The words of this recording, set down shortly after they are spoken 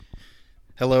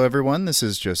Hello, everyone. This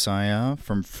is Josiah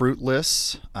from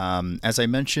Fruitless. As I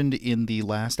mentioned in the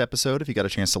last episode, if you got a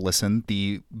chance to listen,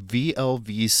 the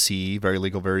VLVC, Very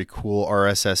Legal, Very Cool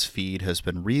RSS feed has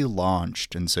been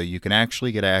relaunched, and so you can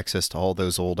actually get access to all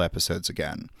those old episodes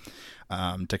again.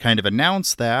 To kind of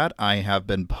announce that, I have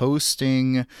been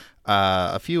posting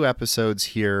a few episodes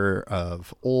here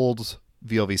of old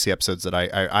VLVC episodes that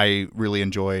I really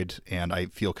enjoyed and I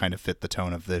feel kind of fit the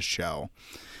tone of this show.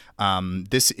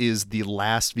 This is the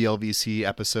last VLVC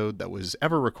episode that was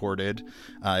ever recorded.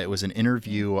 It was an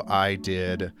interview I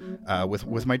did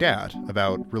with my dad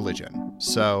about religion.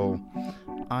 So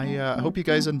I hope you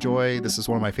guys enjoy. This is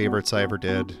one of my favorites I ever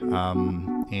did.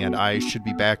 And I should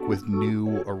be back with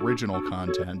new original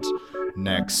content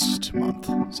next month.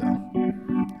 So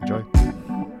enjoy.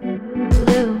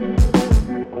 Blue.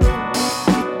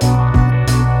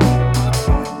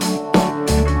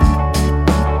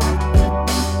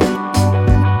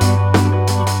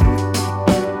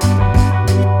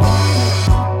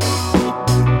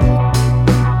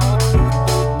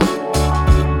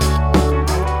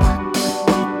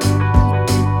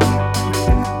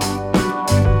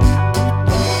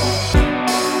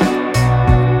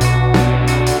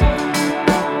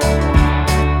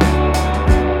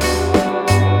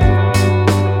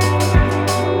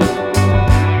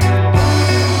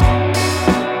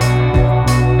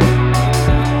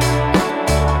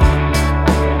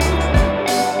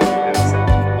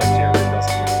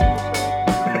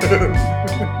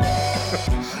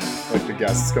 Like the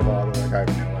guests come on and like, I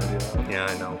have no idea. Yeah,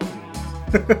 I know.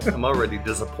 I'm already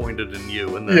disappointed in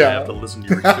you, and then Yeah. I have to listen to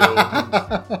your show.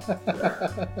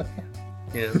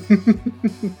 Yeah.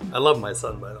 I love my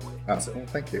son, by the way. Oh, So, well,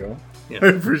 thank you. yeah. I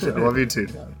appreciate it. I love you too,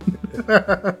 Dad.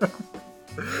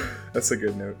 That's a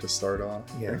good note to start off.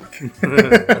 Yeah.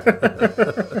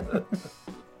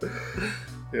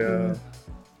 Yeah.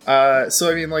 So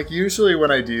I mean, like, usually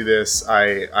when I do this,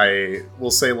 I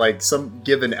will say like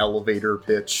give an elevator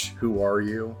pitch. Who are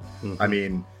you? Mm-hmm. I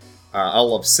mean,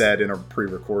 I'll have said in a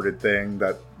pre-recorded thing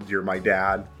that you're my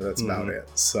dad. But that's about it.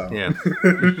 So Yeah.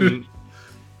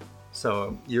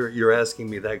 So you're asking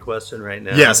me that question right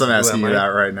now? yes, I'm Who asking am you I? that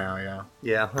right now. Yeah.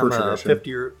 Yeah, Per I'm a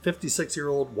tradition.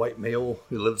 56-year-old white male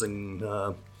who lives in,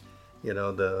 out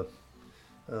on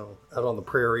the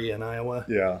prairie in Iowa.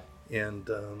 Yeah. And,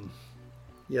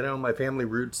 my family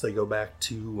roots, they go back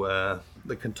to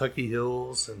the Kentucky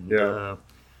hills and Yeah.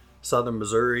 southern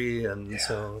Missouri. And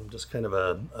so I'm just kind of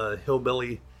a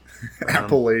hillbilly.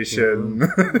 Appalachian.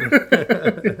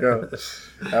 Yeah.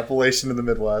 Appalachian in the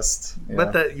Midwest. Yeah.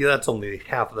 But that's only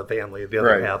half of the family. The other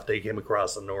Right. half, they came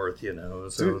across the north,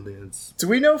 So it's... Do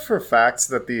we know for facts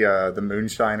that the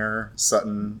moonshiner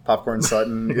Sutton, Popcorn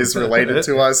Sutton, is related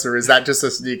to us, or is that just a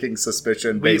sneaking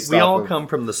suspicion We based all off of... come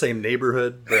from the same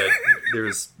neighborhood, but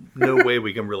there's no way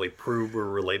we can really prove we're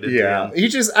related to Yeah, him. he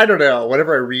just, I don't know,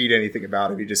 whenever I read anything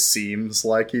about him, he just seems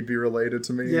like he'd be related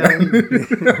to me. Yeah.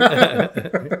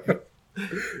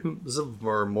 Some of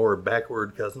our more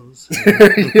backward cousins.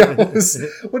 Yeah,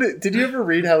 did you ever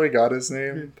read how he got his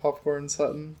name, Popcorn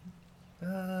Sutton?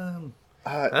 I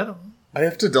don't know. I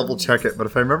have to double check it, but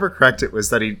if I remember correct, it was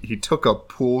that he took a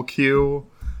pool cue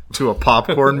to a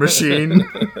popcorn machine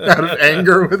out of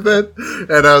anger with it,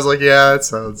 and I was like, "Yeah, that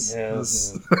sounds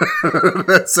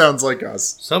that sounds like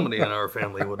us." Somebody in our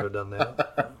family would have done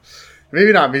that.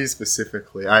 Maybe not me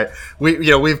specifically.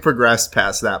 We've progressed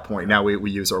past that point. Now we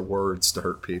use our words to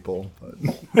hurt people. But.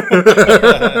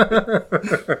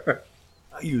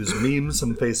 I use memes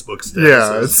and Facebook statuses.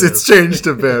 Yeah, it's changed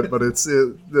a bit, but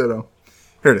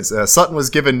here it is. Sutton was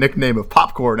given nickname of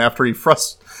Popcorn after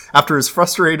his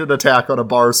frustrated attack on a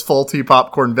bar's faulty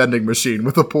popcorn vending machine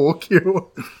with a pool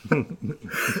cue.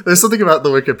 There's something about the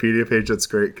Wikipedia page that's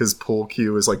great because pool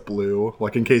cue is like blue,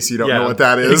 like in case you don't know what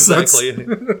that is. Exactly.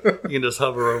 You can just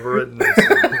hover over it and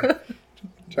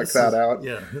Check that out.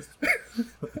 Yeah.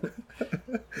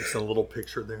 There's a little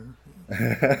picture there.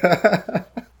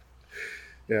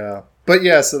 Yeah, but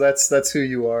yeah, so that's who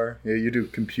you are. Yeah, you do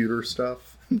computer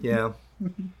stuff. Yeah.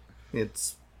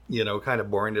 It's, kind of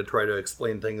boring to try to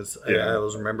explain things. Yeah. I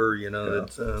always remember,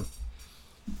 that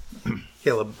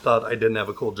Caleb thought I didn't have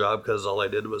a cool job because all I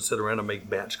did was sit around and make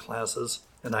batch classes.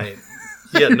 And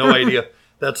he had no idea.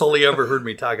 That's all he ever heard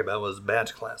me talk about was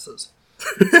batch classes.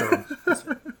 So,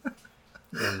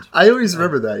 and I always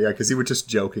remember that, yeah, because he would just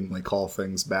jokingly call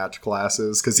things batch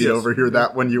classes because he'd overhear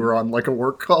that when you were on like a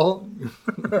work call.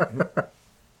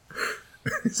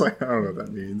 It's like, I don't know what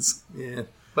that means. Yeah,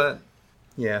 but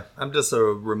yeah, I'm just a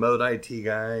remote IT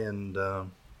guy and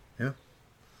Yeah,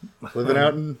 living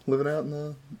out in the living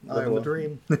Iowa. the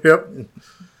dream. Yep.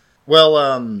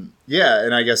 Well, yeah,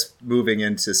 and I guess moving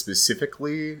into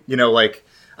specifically, like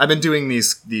I've been doing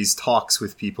these talks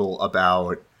with people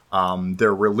about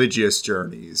their religious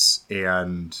journeys,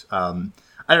 and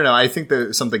I don't know. I think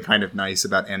there's something kind of nice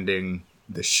about ending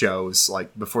the shows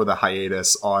like before the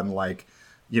hiatus on like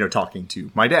talking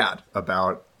to my dad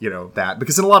about that,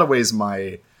 because in a lot of ways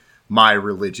my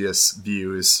religious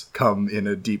views come in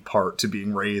a deep part to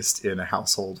being raised in a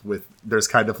household with there's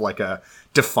kind of like a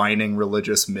defining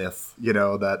religious myth,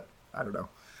 that I don't know,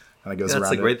 kind of goes around.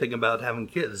 That's the great thing about having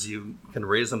kids. You can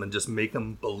raise them and just make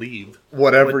them believe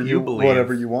whatever what you believe.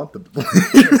 Whatever you want them to believe.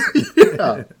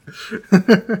 Yeah.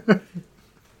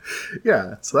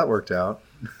 Yeah, so that worked out.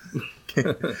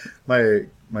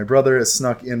 My brother has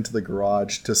snuck into the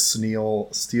garage to steal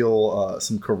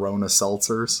some Corona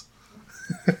seltzers.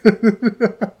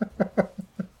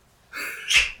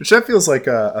 Which that feels like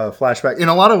a flashback. In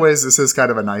a lot of ways, this is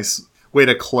kind of a nice way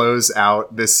to close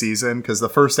out this season, because the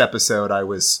first episode I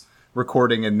was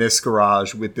recording in this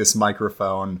garage with this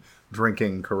microphone,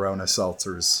 drinking Corona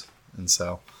seltzers, and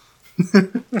so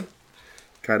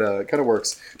kind of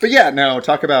works. But yeah, no,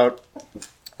 talk about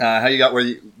how you got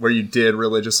where you did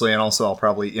religiously, and also I'll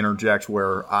probably interject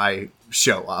where I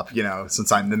show up,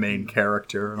 since I'm the main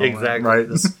character. And all exactly. That, right?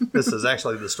 This is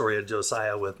actually the story of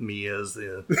Josiah with me as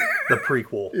the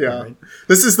prequel. Yeah. Right?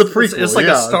 This is the prequel. It's like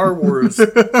a Star Wars.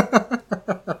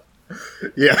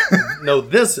 Yeah. No,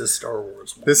 this is Star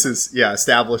Wars. This is,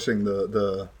 establishing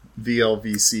the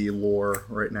VLVC lore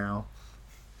right now.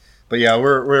 But yeah,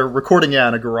 we're recording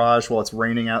in a garage while it's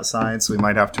raining outside, so we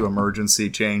might have to emergency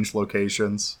change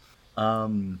locations.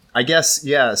 I guess,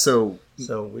 yeah, so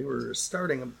we were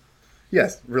starting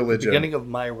yes, religion. the beginning of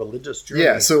my religious journey.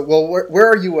 Yeah, so well where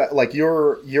are you at? Like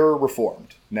you're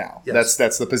reformed now. Yes.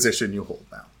 That's the position you hold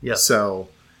now. Yes. So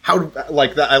how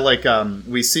like that I like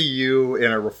we see you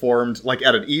in a reformed, like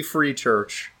at an E-free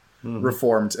church,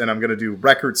 reformed, and I'm going to do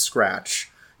record scratch.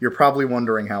 You're probably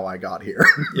wondering how I got here.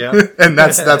 Yeah. And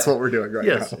that's what we're doing right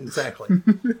now. Yes, exactly.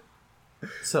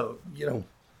 So,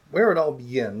 where it all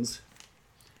begins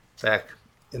back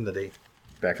in the day.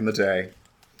 Back in the day.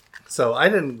 So I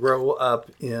didn't grow up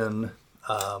in,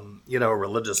 a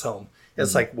religious home.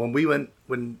 It's like when you had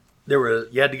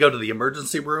to go to the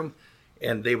emergency room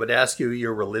and they would ask you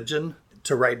your religion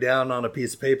to write down on a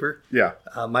piece of paper. Yeah.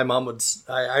 My mom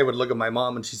I would look at my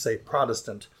mom and she'd say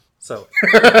Protestant. So,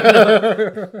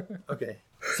 okay.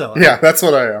 So yeah, that's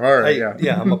what I am. All right.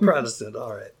 Yeah, I'm a Protestant.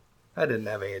 All right. I didn't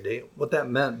have any idea what that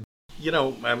meant.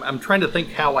 I'm trying to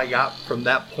think how I got from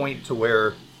that point to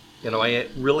where, I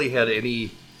really had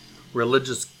any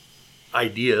religious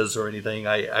ideas or anything.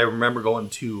 I remember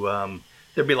going to,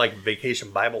 there'd be like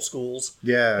vacation Bible schools.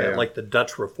 Yeah. Like the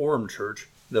Dutch Reformed Church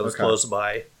that was close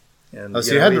by. And,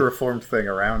 so you had the Reformed thing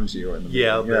around you. In the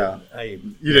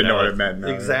you didn't know what it meant. No,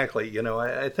 exactly.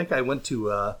 I think I went to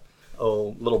a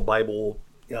little Bible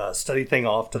study thing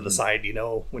off to the side,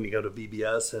 when you go to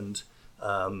VBS. And,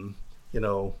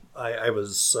 I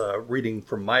was reading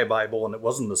from my Bible, and it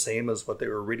wasn't the same as what they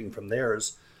were reading from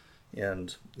theirs.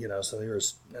 And, so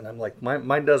and I'm like,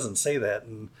 mine doesn't say that.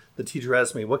 And the teacher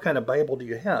asked me, what kind of Bible do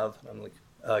you have? And I'm like,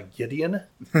 Gideon.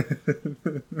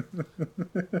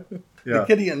 The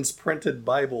Gideons printed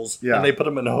Bibles, and they put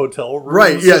them in hotel rooms.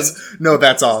 Right? Yes. No,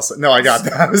 that's awesome. No, I got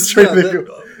that. I was trying to think.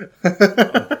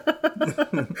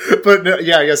 But no,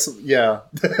 I guess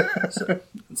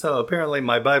So apparently,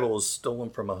 my Bible was stolen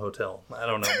from a hotel. I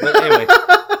don't know, but anyway.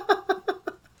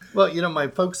 Well, my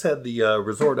folks had the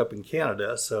resort up in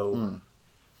Canada, so.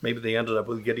 Maybe they ended up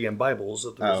with Gideon Bibles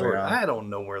at the resort. Yeah. I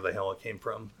don't know where the hell it came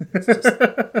from.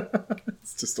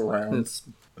 It's just around.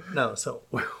 So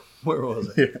where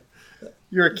was it? Yeah.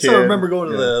 You're a kid. So I remember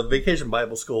going to the vacation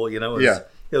Bible school. It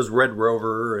was Red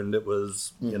Rover, and it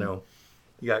was, you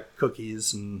got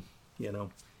cookies and,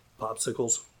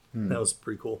 popsicles. That was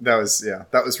pretty cool. That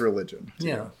was religion.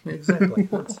 Yeah, exactly.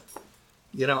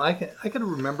 I can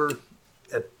remember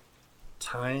at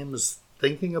times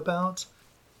thinking about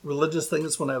religious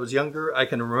things when I was younger. I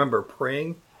can remember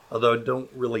praying, although I don't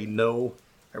really know.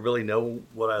 I really know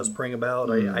what I was praying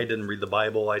about. I didn't read the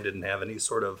Bible. I didn't have any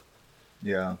sort of,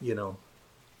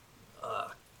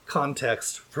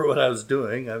 context for what I was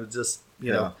doing. I was just,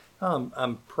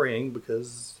 I'm praying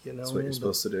because that's what you're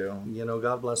supposed to do.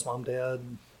 God bless Mom, Dad.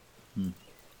 And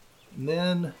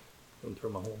then going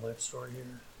through my whole life story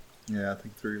here. Yeah, I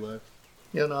think through your life.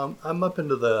 I'm up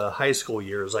into the high school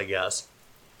years, I guess,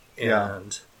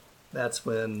 and that's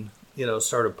when,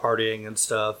 started partying and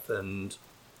stuff. And,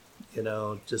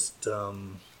 just,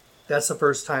 that's the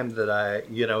first time that I,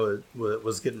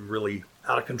 was getting really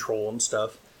out of control and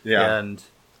stuff. Yeah. And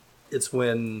it's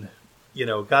when,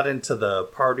 got into the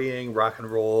partying, rock and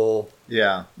roll,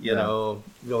 Yeah.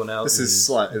 going out This and is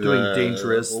doing the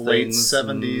dangerous late things.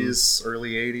 70s,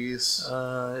 early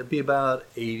 80s. It'd be about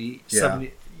 80, Yeah.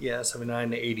 70,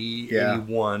 79 to 80, Yeah.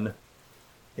 81.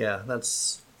 Yeah,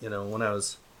 that's, when I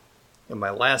was in my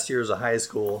last years of high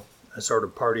school, I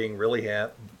started partying really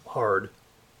hard,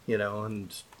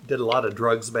 and did a lot of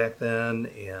drugs back then.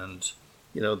 And,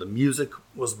 the music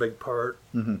was a big part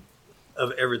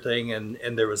of everything.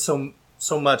 And there was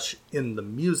so much in the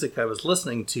music I was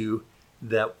listening to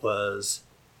that was,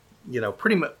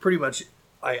 pretty much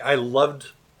I loved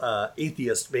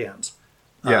atheist bands.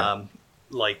 Yeah.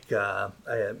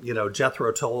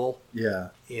 Jethro Tull. Yeah.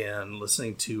 And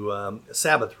listening to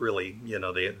Sabbath, really,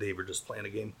 they were just playing a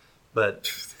game.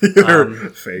 But, They're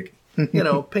fake.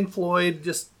 Pink Floyd,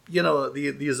 just,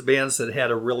 these bands that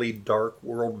had a really dark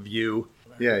worldview.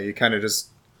 Yeah, you kind of just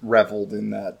reveled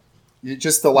in that.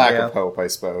 Just the lack of hope, I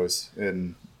suppose.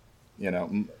 In,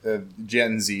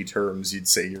 Gen Z terms, you'd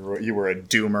say you were a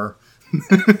doomer.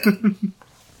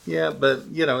 Yeah, but,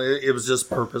 it was just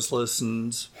purposeless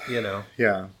and,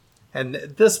 Yeah. And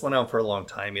this went on for a long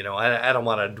time, I don't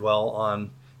want to dwell on,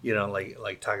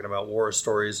 like talking about war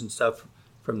stories and stuff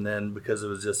from then, because it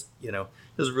was just, it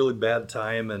was a really bad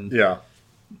time. And, Yeah.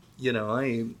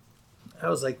 I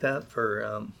was like that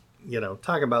for,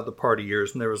 talking about the party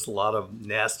years, and there was a lot of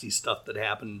nasty stuff that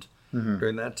happened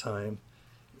during that time.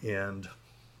 And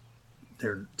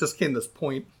there just came this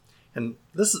point, and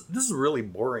this is really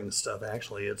boring stuff,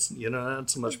 actually. It's, not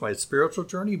so much my spiritual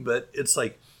journey, but it's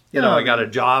like, I got a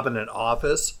job in an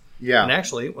office. Yeah. And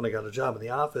actually, when I got a job in the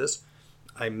office,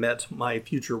 I met my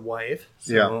future wife.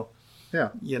 So, Yeah.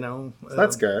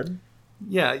 That's good.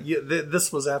 Yeah.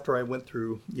 This was after I went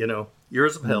through,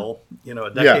 years of hell,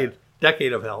 a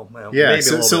decade of hell. Well, Yeah. maybe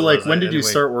So like, when did you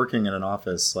anyway. start working in an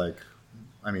office? Like,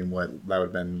 I mean, what, that would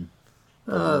have been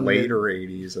later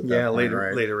 80s at that point,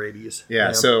 right? later 80s.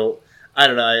 Yeah, so I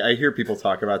don't know. I hear people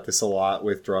talk about this a lot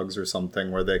with drugs or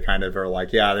something, where they kind of are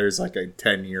like, yeah, there's like a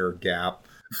 10-year gap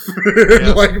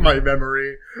in like my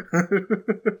memory.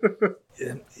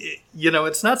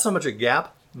 It's not so much a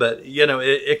gap, but,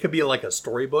 it could be like a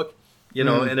storybook,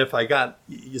 and if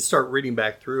you start reading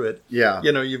back through it, Yeah.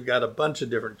 You've got a bunch of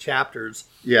different chapters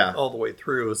Yeah. all the way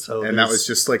through. So And that was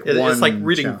just like it's one like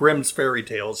reading chapter. Grimm's fairy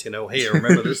tales, hey, I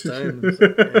remember this time. It's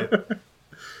like, yeah.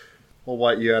 Well,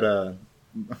 what, you had a...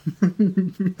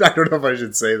 I don't know if I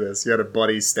should say this. You had a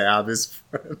buddy stab his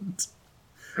friend.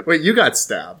 Wait, you got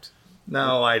stabbed.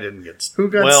 No, I didn't get stabbed. Who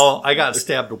got Well, I got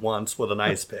stabbed once with an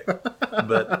ice pick,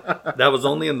 but that was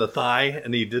only in the thigh,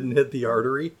 and he didn't hit the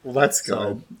artery. Well, that's good.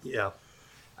 So, yeah.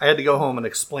 I had to go home and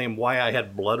explain why I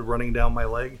had blood running down my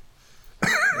leg.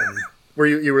 And Were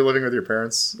you were living with your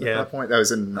parents at Yeah. that point? That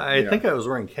was in... I think I was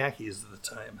wearing khakis at the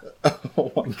time.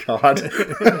 Oh, my God.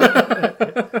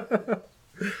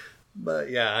 But,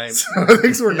 yeah,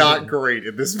 Things were not great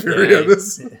in this period.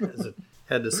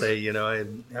 I had to say,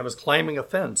 I was climbing a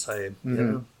fence.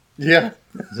 Yeah.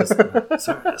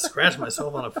 Sorry, I scratched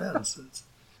myself on a fence.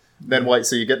 Then what?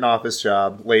 So you get an office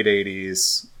job, late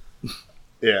 80s.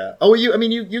 Yeah. Oh,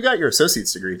 you got your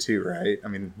associate's degree too, right? I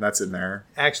mean, that's in there.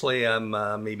 Actually, I'm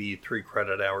maybe 3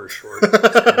 credit hours short.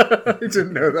 I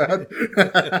didn't know that.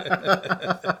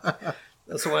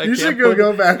 That's why You should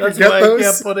go back and get I those.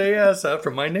 can't put AS after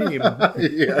my name.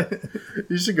 Yeah.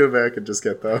 You should go back and just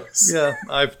get those. Yeah,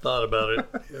 I've thought about it.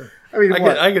 Yeah. I mean,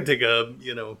 what? I could take a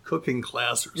cooking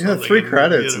class or Yeah, something. 3 and,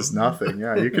 credits is nothing.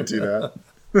 Yeah, you could do that.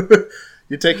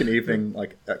 You take an evening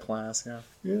like at class, yeah.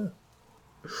 Yeah.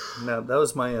 No, that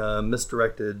was my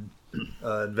misdirected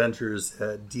adventures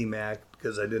at DMAC,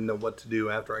 because I didn't know what to do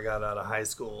after I got out of high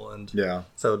school, and Yeah.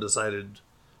 so decided.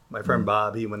 My friend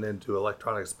Bob, he went into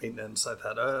electronics maintenance. I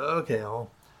thought, okay, I'll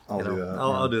do that.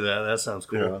 I'll do that. That sounds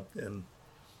cool. Yeah. And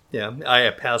yeah, I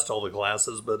had passed all the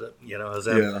classes, but as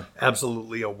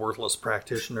absolutely a worthless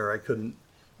practitioner, I couldn't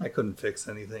fix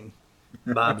anything.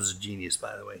 Bob's a genius,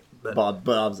 by the way. But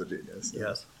Bob's a genius.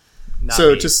 yes. Not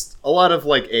So me. just a lot of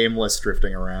like aimless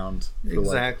drifting around for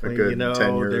exactly, like a good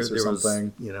 10 years there or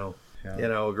something. Was,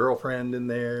 a girlfriend in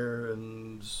there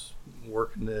and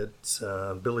working at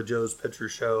Billy Joe's Picture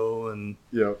Show, and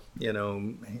Yep.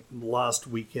 lost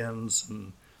weekends,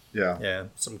 and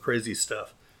some crazy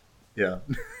stuff. Yeah.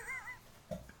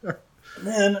 And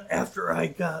then after I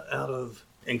got out of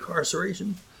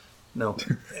incarceration,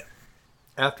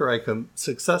 after I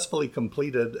successfully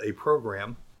completed a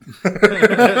program.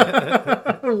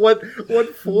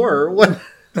 What for? What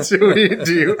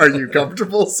do? Are you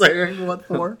comfortable saying what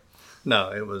for?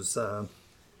 No, it was a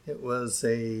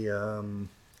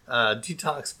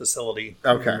detox facility.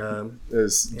 Okay. And,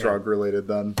 Is drug related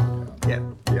then? yeah.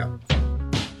 Yeah.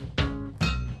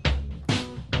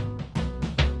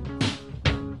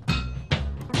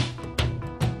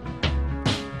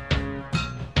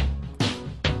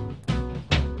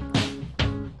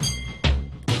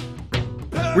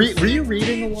 Were you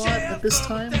reading a lot at this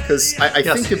time? Because I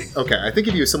Yes. I think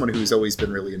of you as someone who's always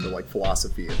been really into like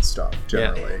philosophy and stuff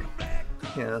generally.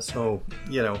 Yeah, so,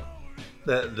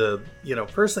 the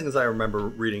first things I remember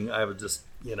reading, I was just,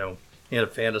 into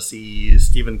fantasy,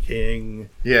 Stephen King,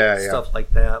 stuff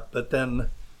like that. But then,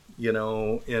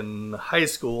 in high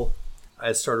school,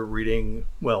 I started reading,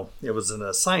 it was an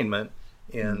assignment,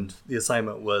 and the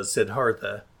assignment was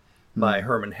Siddhartha by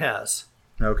Hermann Hesse.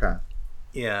 Okay.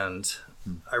 And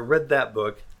I read that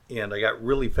book, and I got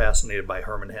really fascinated by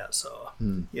Hermann Hesse. So,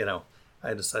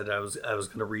 I decided I was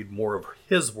going to read more of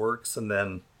his works, and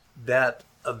then that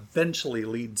eventually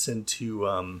leads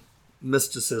into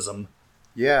mysticism.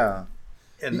 Yeah.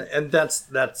 And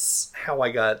that's how I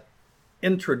got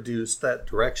introduced that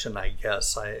direction, I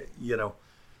guess.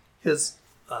 His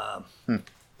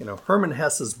Hermann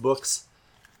Hesse's books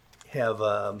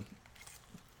have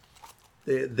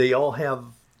they all have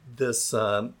this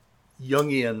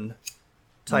Jungian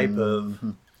type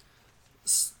of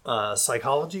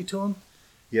psychology to them.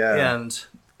 Yeah.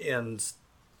 And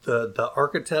the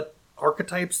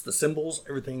archetypes, the symbols,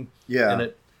 everything. Yeah.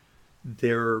 And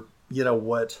they're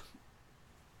what.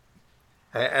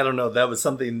 I don't know. That was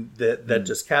something that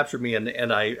just captured me,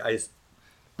 and I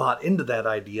bought into that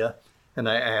idea, and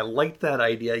I liked that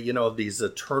idea, of these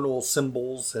eternal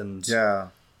symbols and yeah.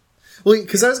 Well,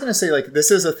 because I was going to say, like, this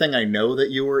is a thing I know that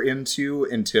you were into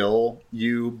until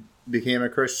you became a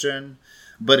Christian,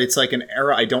 but it's like an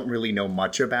era I don't really know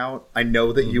much about. I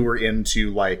know that you were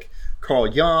into like Carl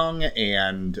Jung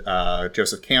and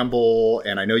Joseph Campbell,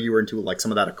 and I know you were into like some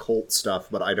of that occult stuff,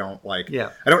 but I don't I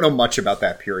don't know much about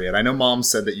that period. I know Mom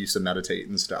said that you used to meditate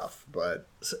and stuff, but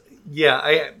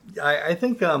I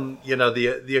think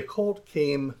the occult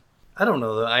came. I don't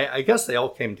know. I guess they all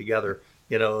came together.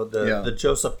 The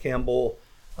Joseph Campbell,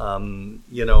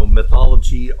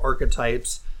 mythology,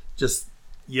 archetypes, just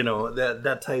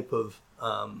that type of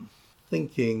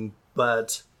thinking.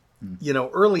 But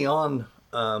early on,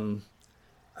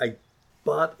 I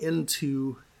bought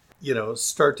into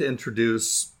start to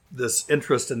introduce this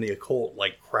interest in the occult,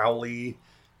 like Crowley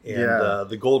and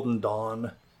the Golden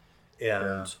Dawn,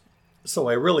 and so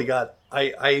I really got.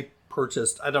 I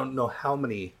purchased. I don't know how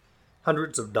many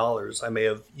hundreds of dollars I may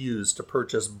have used to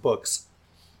purchase books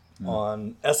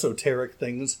on esoteric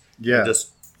things. Yeah. And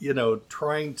just,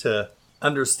 trying to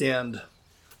understand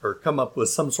or come up with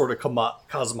some sort of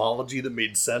cosmology that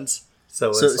made sense.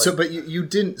 But you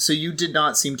did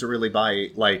not seem to really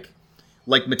buy like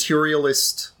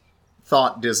materialist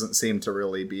thought doesn't seem to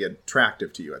really be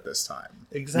attractive to you at this time.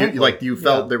 Exactly. You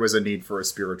felt there was a need for a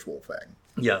spiritual thing.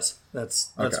 Yes,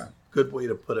 that's Okay. a good way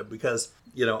to put it, because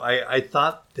I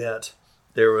thought that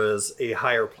there was a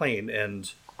higher plane,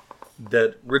 and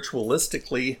that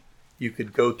ritualistically you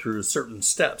could go through certain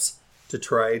steps to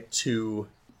try to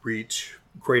reach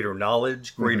greater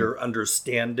knowledge, greater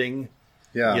understanding.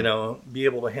 Yeah. Be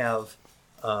able to have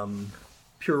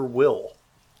pure will.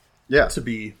 Yeah. To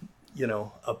be,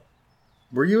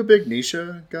 Were you a big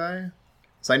Nietzsche guy?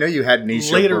 So I know you had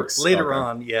Nietzsche books. Later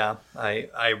on, yeah.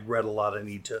 I read a lot of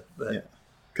Nietzsche. But Yeah.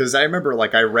 Because I remember,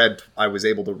 I was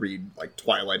able to read,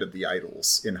 Twilight of the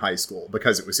Idols in high school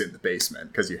because it was in the basement,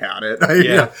 because you had it.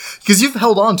 Yeah. Because you've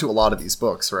held on to a lot of these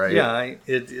books, right? Yeah,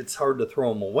 it's hard to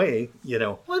throw them away,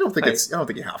 Well, I don't think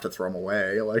you have to throw them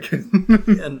away.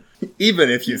 And even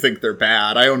if you think they're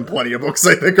bad, I own plenty of books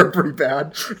I think are pretty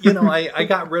bad. I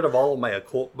got rid of all of my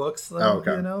occult books, though.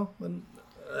 Okay.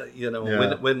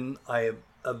 When I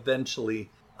eventually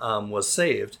was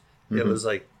saved, it was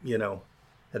like,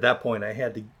 at that point I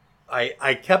had to,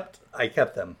 I kept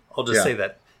them. I'll just say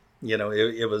that,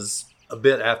 it was a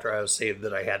bit after I was saved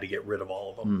that I had to get rid of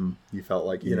all of them. You felt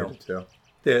like you needed to.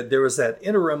 There was that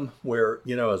interim where,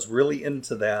 I was really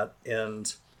into that,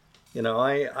 and,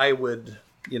 I would,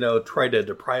 try to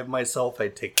deprive myself.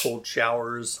 I'd take cold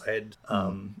showers. I'd,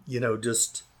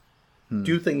 just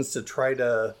do things to try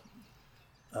to,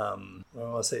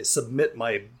 submit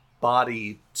my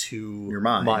body to Your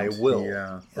mind. my will.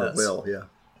 Yeah. Yes. Will, yeah.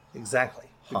 Exactly.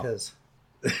 Because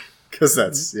Because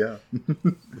that's, yeah.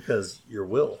 because your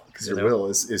will. Because your will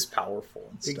is powerful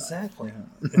and stuff. Exactly.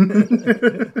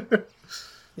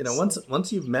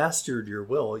 Once you've mastered your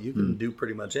will, you can do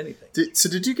pretty much anything. So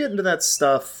did you get into that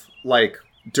stuff,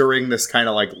 during this kind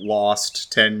of like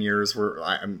lost 10 years, where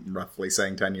I'm roughly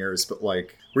saying 10 years, but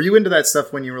like, were you into that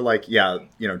stuff when you were like, yeah,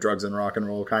 you know, drugs and rock and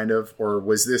roll kind of, or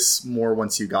was this more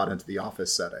once you got into the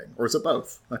office setting, or is it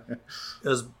both?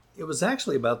 It was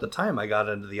actually about the time I got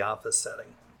into the office setting.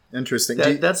 Interesting.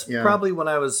 That's probably when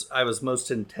I was most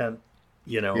intent,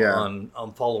 you know, Yeah.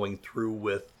 on following through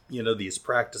with, you know, these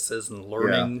practices and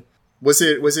learning. Yeah. Was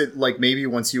it like maybe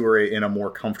once you were in a more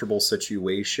comfortable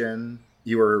situation,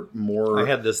 you were more... I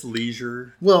had this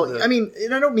leisure. Well, I mean,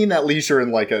 and I don't mean that leisure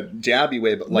in like a jabby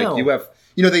way, but like No. you have,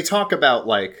 you know, they talk about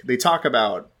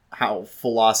how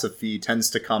philosophy tends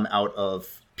to come out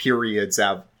of periods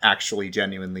of actually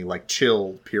genuinely like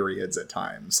chill periods at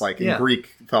times, like in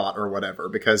Greek thought or whatever,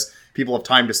 because people have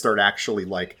time to start actually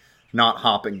like not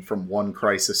hopping from one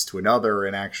crisis to another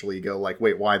and actually go like,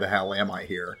 wait, why the hell am I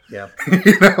here? Yeah.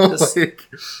 You know, like...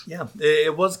 Yeah,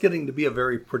 it was getting to be a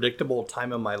very predictable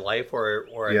time in my life where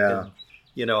I could,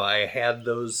 you know, I had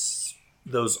those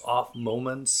off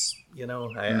moments, you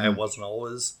know, I wasn't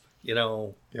always, you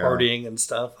know, partying and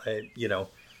stuff. You know,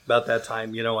 about that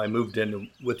time, you know, I moved in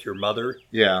with your mother.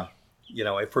 Yeah. You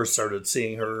know, I first started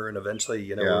seeing her and eventually,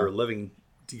 you know, we were living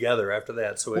together after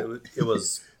that. So it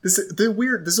was... This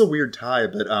is a weird tie,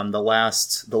 but the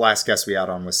last guest we had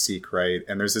on was Sikh, right?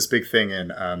 And there's this big thing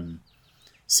in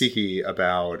Sikhi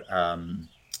about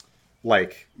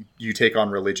like you take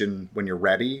on religion when you're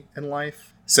ready in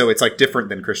life. So it's like different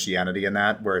than Christianity in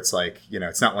that, where it's like, you know,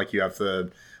 it's not like you have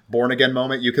the born again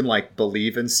moment. You can like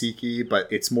believe in Sikhi,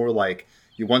 but it's more like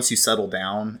once you settle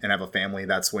down and have a family,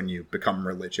 that's when you become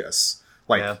religious.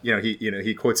 Like, you know,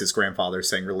 he quotes his grandfather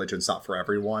saying religion's not for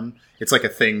everyone. It's like a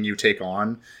thing you take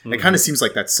on. Mm-hmm. It kind of seems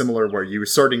like that's similar, where you were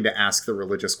starting to ask the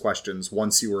religious questions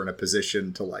once you were in a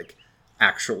position to like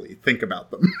actually think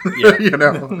about them. Yeah. You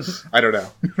know, I don't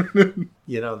know.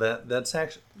 You know, that's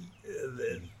actually,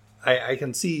 I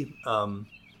can see,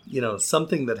 you know,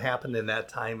 something that happened in that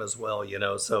time as well, you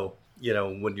know. So, you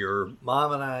know, when your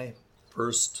mom and I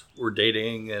first were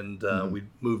dating and we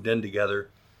moved in together,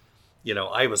 you know,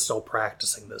 I was still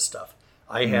practicing this stuff.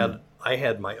 I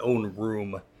had my own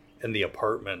room in the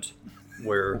apartment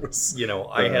where, you know,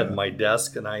 I had my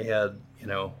desk and I had, you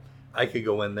know, I could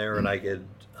go in there and I could,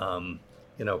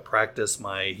 you know, practice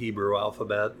my Hebrew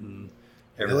alphabet and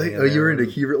everything. Really? Oh, you were into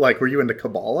Hebrew? Like, were you into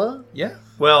Kabbalah? Yeah.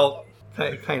 Well,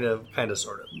 kind of,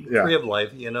 sort of. Yeah. Tree of life,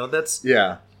 you know, that's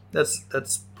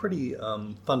pretty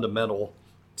fundamental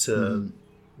to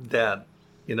that.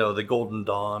 You know, the Golden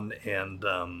Dawn and,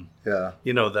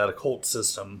 you know, that occult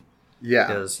system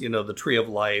is, you know, the tree of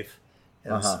life.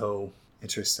 And so...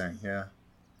 Interesting, yeah.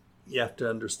 You have to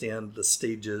understand the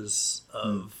stages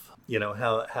of, you know,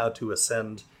 how to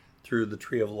ascend through the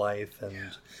tree of life.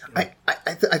 And I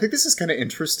think this is kind of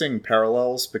interesting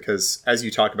parallels, because as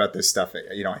you talk about this stuff,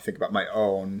 you know, I think about my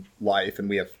own life, and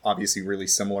we have obviously really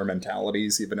similar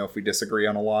mentalities, even if we disagree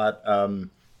on a lot.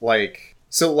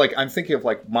 So, like, I'm thinking of,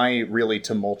 like, my really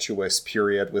tumultuous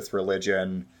period with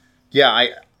religion. Yeah,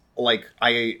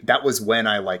 that was when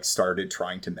I, like, started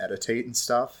trying to meditate and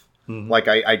stuff. Mm-hmm. Like,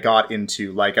 I got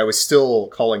into, like, I was still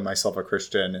calling myself a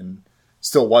Christian and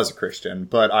still was a Christian,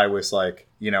 but I was, like,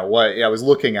 you know what, I was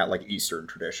looking at, like, Eastern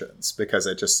traditions, because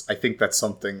I think that's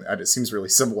something that it seems really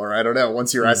similar. I don't know.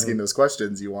 Once you're asking those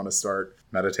questions, you want to start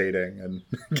meditating and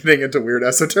getting into weird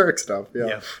esoteric stuff.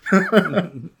 Yeah.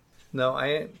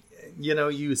 No, you know,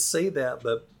 you say that,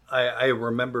 but I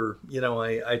remember, you know,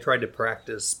 I tried to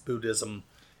practice Buddhism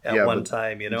at one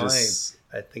time. You know,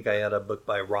 I think I had a book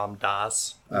by Ram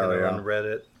Dass and read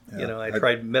it. Yeah. You know, I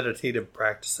tried meditative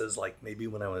practices like maybe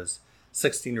when I was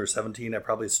 16 or 17. I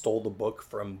probably stole the book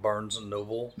from Barnes and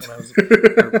Noble when I was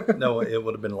no, it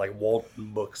would have been like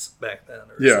Walton Books back then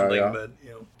or something. Yeah. But you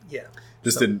know,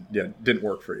 just didn't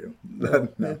work for you. No.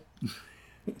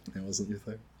 It wasn't your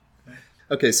thing.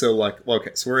 Okay, so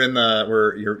so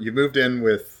you moved in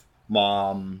with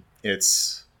mom.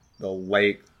 It's the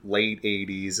late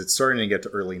 80s. It's starting to get to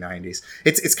early 90s.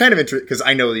 It's kind of interesting because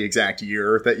I know the exact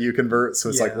year that you convert, so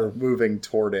it's like we're moving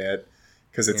toward it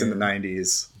because it's in the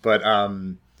 90s. But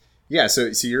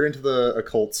so you're into the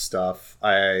occult stuff.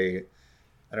 I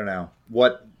don't know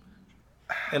what.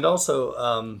 And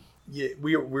also,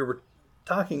 we were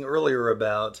talking earlier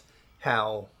about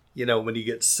how, you know, when you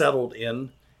get settled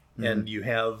in. And you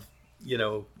have, you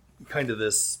know, kind of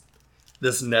this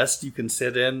nest you can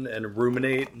sit in and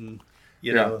ruminate, and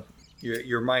you know,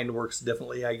 your mind works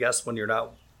differently, I guess, when you're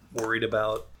not worried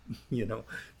about, you know,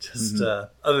 just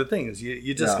other things.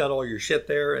 You just got all your shit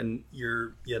there, and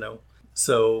you're, you know.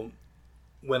 So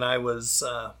when I was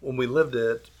when we lived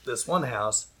at this one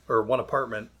house or one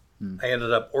apartment, I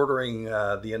ended up ordering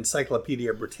the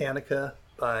Encyclopedia Britannica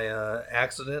by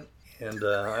accident, and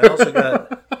I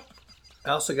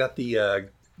also got the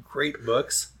Great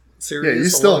Books series. Yeah, you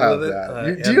still along have with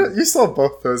that. it. You still have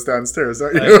both those downstairs,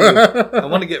 don't you? I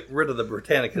want to get rid of the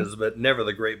Britannicas, but never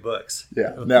the Great Books.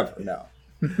 Yeah, never. No.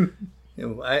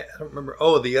 I don't remember.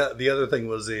 Oh, the other thing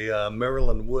was a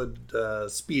Marilyn Wood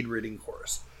speed reading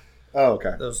course. Oh,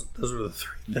 okay. Those were the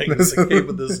three things that came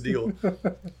with this deal.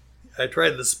 I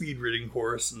tried the speed reading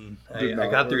course, and I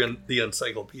got through the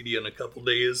encyclopedia in a couple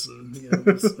days, and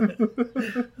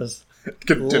was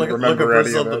Didn't looking remember for any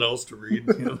of something it. else to read.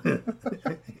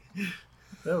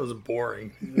 That was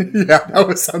boring. Yeah,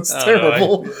 that sounds I don't know,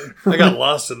 terrible. I got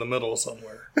lost in the middle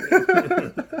somewhere.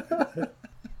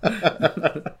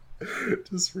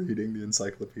 Just reading the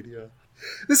encyclopedia.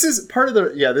 This is part of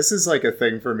this is like a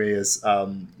thing for me is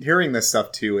hearing this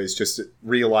stuff too is just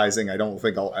realizing I don't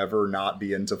think I'll ever not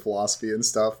be into philosophy and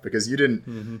stuff because you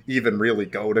didn't even really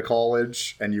go to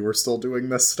college and you were still doing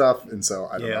this stuff. And so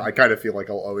I don't know. I kind of feel like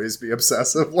I'll always be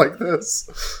obsessive like this.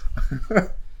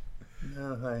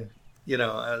 No,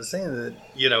 I was saying that,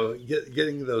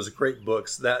 getting those great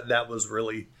books, that was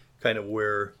really kind of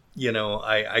where,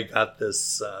 I got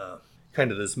this kind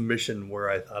of this mission where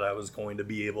I thought I was going to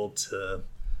be able to,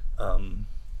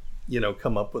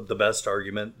 come up with the best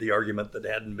argument, the argument that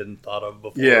hadn't been thought of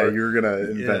before. Yeah, you were going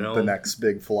to invent the next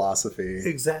big philosophy.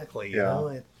 Exactly.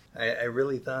 I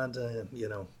really thought,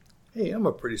 hey, I'm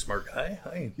a pretty smart guy.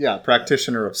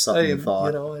 Practitioner of Sutton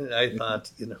thought. I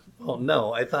thought,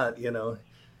 I thought,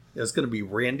 it was going to be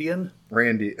Randian.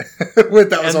 Randy.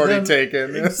 That was already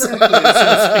taken.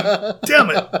 Exactly. Damn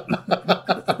it.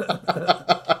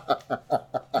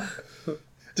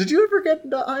 Did you ever get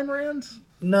into Ayn Rand?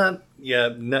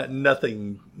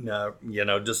 Nothing,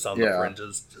 just on the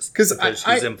fringes, just because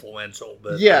she's influential.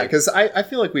 But because I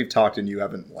feel like we've talked and you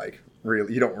haven't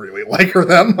you don't really like her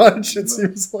that much. It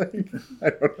seems like, I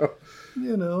don't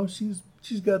know.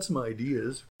 She's got some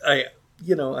ideas. I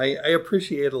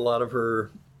appreciate a lot of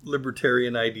her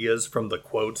libertarian ideas from the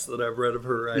quotes that I've read of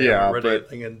her. I haven't read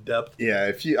anything in depth.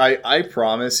 Yeah, I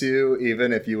promise you,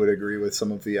 even if you would agree with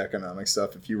some of the economic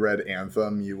stuff, if you read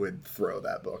Anthem, you would throw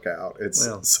that book out. It's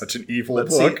such an evil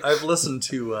book. See, I've listened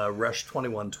to Rush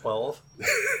 2112,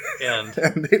 and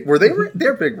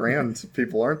they're big Rand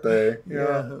people, aren't they?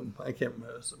 Yeah, I can't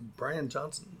remember. Brian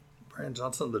Johnson,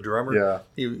 the drummer. Yeah,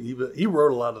 he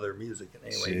wrote a lot of their music. And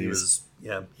anyway,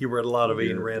 he read a lot of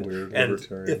Ayn Rand.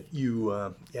 And if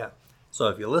you, so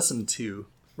if you listen to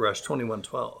Rush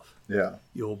 2112,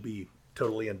 you'll be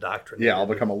totally indoctrinated. Yeah, I'll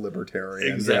become a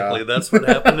libertarian. Exactly, that's what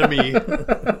happened to me.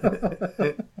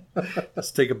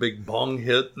 Let's take a big bong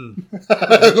hit and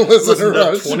listen to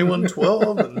Rush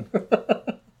 2112, and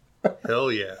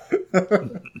hell yeah.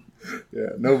 Yeah,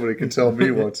 nobody can tell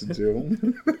me what to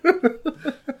do.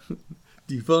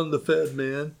 Defund the Fed,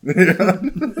 man.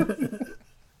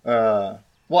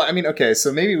 Well, I mean, okay,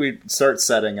 so maybe we start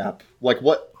setting up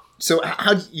what. So,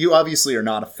 how you obviously are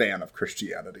not a fan of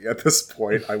Christianity at this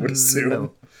point, I would assume.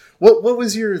 No. What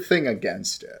was your thing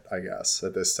against it? I guess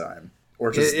at this time,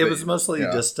 or just it was mostly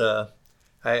just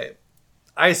I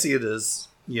see it as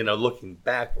looking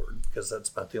backward because that's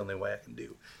about the only way I can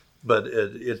do. But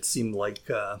it seemed like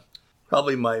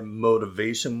probably my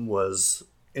motivation was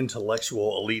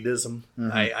intellectual elitism.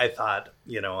 I thought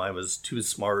I was too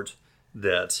smart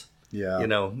that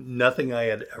nothing I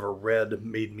had ever read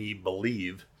made me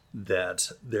believe that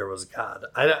there was God.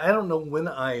 I don't know when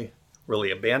I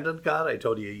really abandoned God. I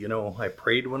told you, I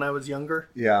prayed when I was younger.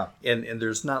 Yeah. And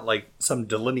there's not like some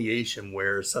delineation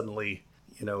where suddenly,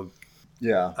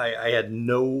 I had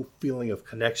no feeling of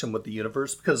connection with the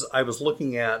universe because I was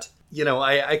looking at,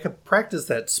 I could practice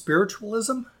that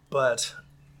spiritualism, but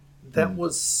that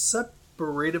was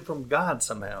separated from God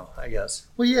somehow, I guess.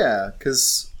 Well, yeah,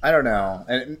 because I don't know,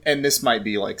 and this might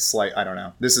be I don't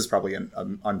know. This is probably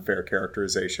an unfair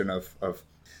characterization of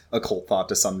occult thought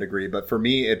to some degree, but for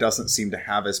me, it doesn't seem to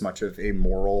have as much of a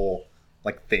moral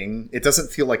thing. It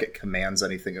doesn't feel like it commands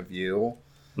anything of you,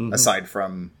 aside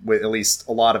from at least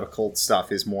a lot of occult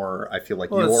stuff is more. I feel like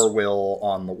your will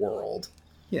on the world.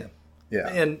 Yeah, yeah,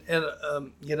 and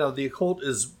the occult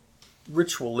is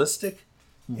ritualistic,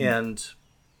 and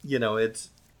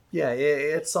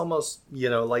it's almost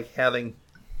like having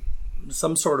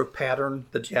some sort of pattern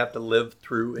that you have to live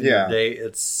through in your day.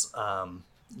 It's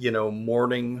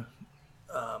morning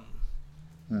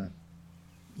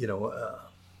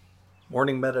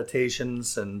morning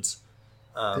meditations and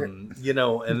and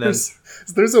then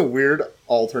there's a weird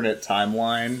alternate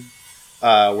timeline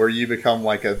where you become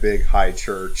like a big high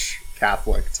church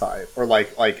Catholic type or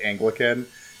like Anglican,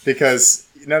 because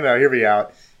no hear me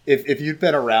out. if you'd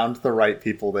been around the right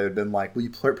people, they'd been like, "Will you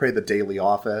pray the daily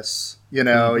office?" You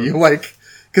know, you like,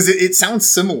 because it sounds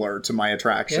similar to my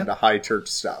attraction to high church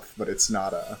stuff, but it's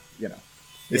not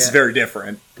it's very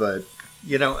different. But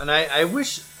and I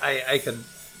wish I could,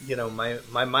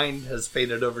 my mind has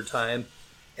faded over time,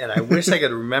 and I wish I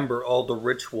could remember all the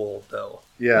ritual though.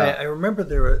 Yeah, I remember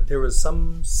there was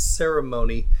some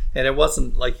ceremony, and it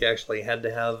wasn't like you actually had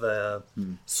to have a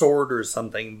sword or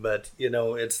something, but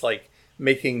it's like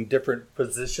making different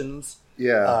positions.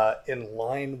 Yeah, in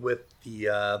line with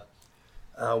the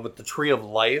tree of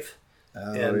life,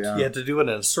 and you had to do it in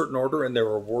a certain order, and there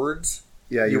were words.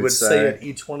 Yeah, you would say at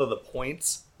each one of the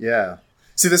points. Yeah.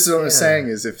 See, this is what I was saying,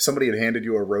 is if somebody had handed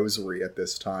you a rosary at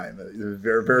this time, it was a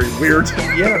very, very weird,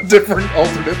 different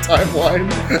alternate timeline.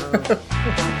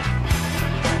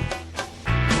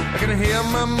 I can hear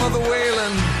my mother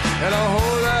wailing and a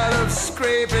whole lot of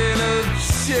scraping of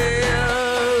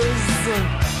chairs.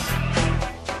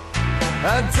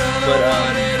 I don't know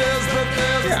what it is, but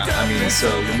there's so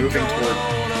you're moving toward...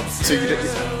 So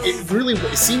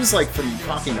it seems like from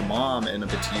talking to Mom and a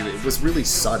bit to you, it was really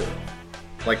sudden,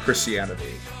 like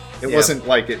Christianity. It wasn't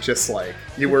like it just like,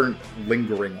 you weren't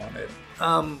lingering on it.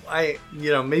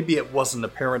 Maybe it wasn't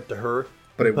apparent to her.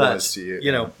 But it was to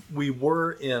you. We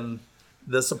were in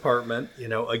this apartment.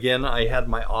 Again, I had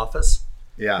my office.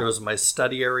 Yeah. There was my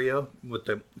study area with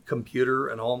the computer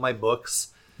and all my books.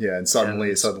 Yeah, and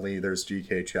suddenly there's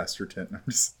G.K. Chesterton.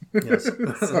 Yes.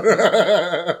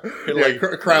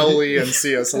 Crowley and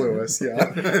C.S. Lewis,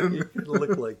 yeah. You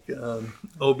look like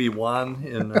Obi-Wan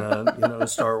in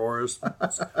Star Wars.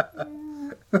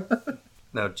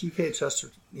 No, G.K.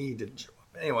 Chesterton, he didn't show up.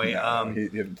 Anyway. No, he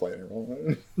didn't play any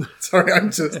role. Sorry, I'm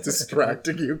just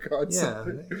distracting you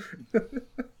constantly.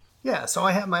 Yeah, so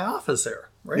I had my office there,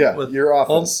 right? Yeah, with your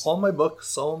office. All my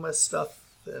books, all my stuff,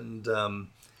 and,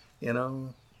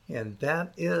 and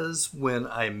that is when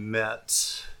I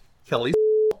met Kelly.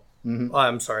 Mm-hmm. Oh,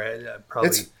 I'm sorry. I probably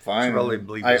it's fine. Probably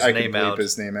bleep his name out.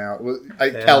 His name out.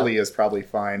 Kelly is probably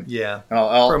fine. Yeah. And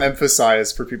I'll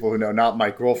emphasize for people who know, not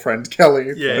my girlfriend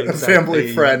Kelly, yeah, but a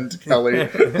family friend Kelly.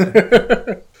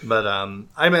 But I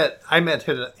met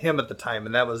him at the time,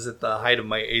 and that was at the height of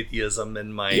my atheism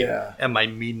and my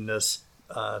meanness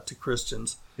to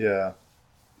Christians. Yeah.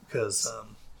 Because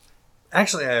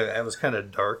actually, I was kind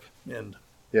of dark and.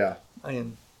 Yeah.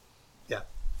 Anyway.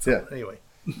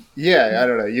 Yeah, I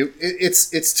don't know.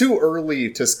 It's too early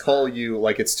to call you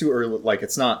like it's too early. Like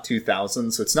it's not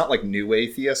 2000, so it's not like new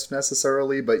atheist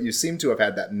necessarily. But you seem to have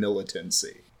had that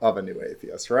militancy of a new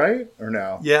atheist, right? Or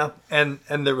no? Yeah, and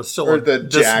there was still the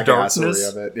jackassery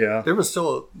of it. Yeah, there was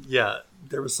still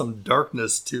there was some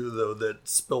darkness too, though, that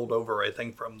spilled over. I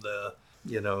think from the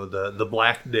the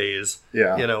black days.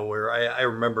 Yeah, where I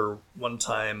remember one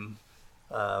time.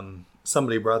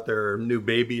 Somebody brought their new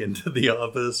baby into the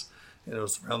office, and it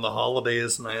was around the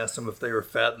holidays, and I asked them if they were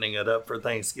fattening it up for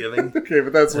Thanksgiving. Okay,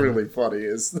 but that's really funny.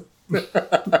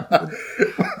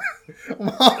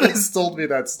 Mom has told me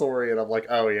that story, and I'm like,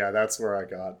 oh yeah, that's where I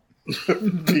got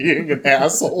being an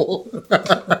asshole.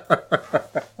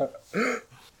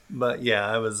 But yeah,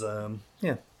 I was kind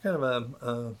of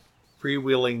a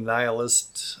freewheeling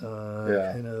nihilist,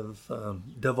 kind of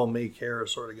devil may care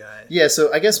sort of guy. Yeah,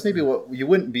 so I guess maybe you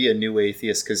wouldn't be a new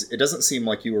atheist because it doesn't seem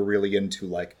like you were really into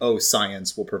like, oh,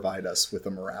 science will provide us with a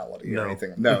morality or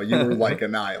anything. No, you were like a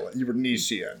nihilist. You were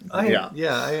Nietzschean.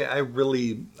 I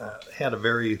really had a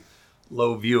very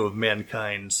low view of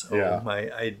mankind. So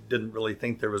I didn't really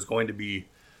think there was going to be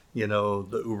the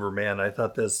Uberman. I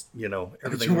thought this,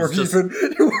 everything was just...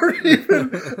 You weren't even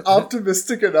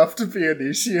optimistic enough to be a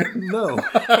Nietzschean. No.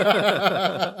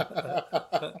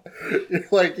 You're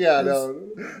like, no,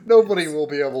 nobody will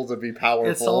be able to be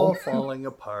powerful. It's all falling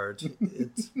apart.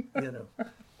 It's,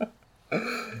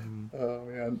 Oh,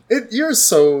 man. You're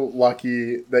so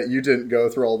lucky that you didn't go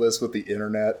through all this with the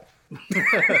internet.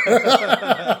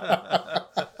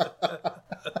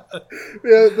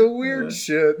 Yeah, the weird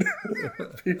shit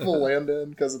people land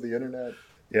in because of the internet.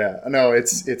 Yeah, no,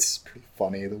 it's pretty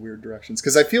funny, the weird directions.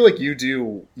 Because I feel like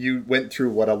you went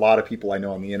through what a lot of people I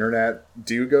know on the internet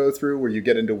do go through, where you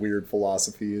get into weird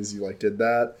philosophies, you did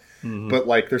that. Mm-hmm. But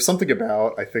there's something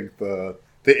about, I think, the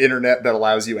internet that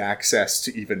allows you access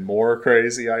to even more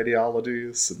crazy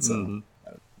ideologies. It's,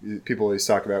 people always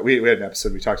talk about, we had an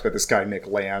episode, we talked about this guy, Nick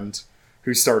Land,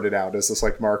 who started out as this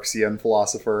Marxian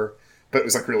philosopher, but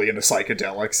was really into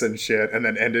psychedelics and shit, and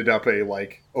then ended up a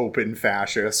open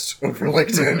fascist over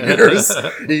 10 years.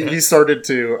 He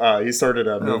started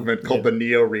a movement called the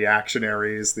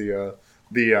Neo-Reactionaries, the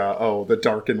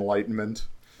Dark Enlightenment.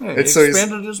 It's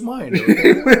expanded his mind.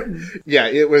 Yeah,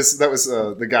 that was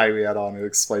the guy we had on who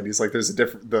explained. He's like, there's a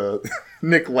different.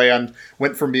 Nick Land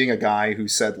went from being a guy who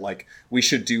said like we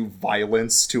should do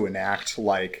violence to enact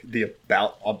like the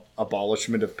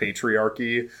abolishment of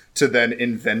patriarchy to then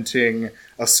inventing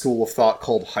a school of thought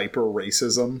called hyper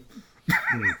racism.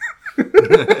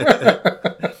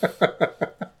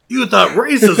 You thought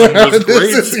racism was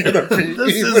great. This is gonna be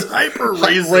this is hyper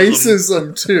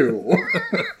racism. Racism too.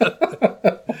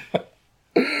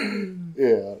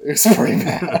 Yeah, it's pretty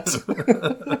bad.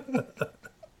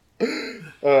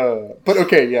 But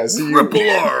okay, yeah. So Triple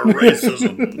R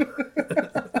racism.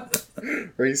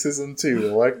 Racism too.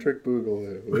 Electric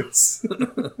Boogaloo. It's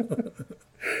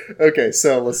okay.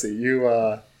 So let's see.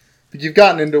 You've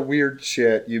gotten into weird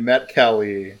shit. You met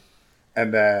Kelly,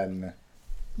 and then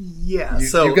Yeah.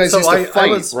 you guys used to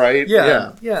fight, right?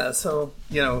 Yeah. So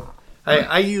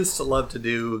I used to love to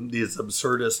do these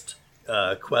absurdist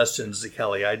questions to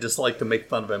Kelly. I just like to make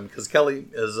fun of him because Kelly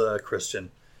is a Christian.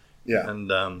 Yeah.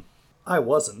 And I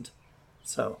wasn't.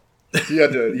 So you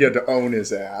had to own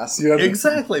his ass.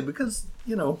 exactly, because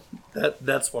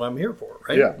that's what I'm here for,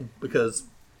 right? Yeah. Because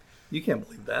you can't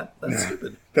believe that. That's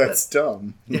stupid. That's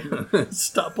dumb.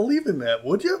 Stop believing that,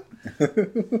 would you?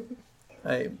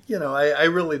 I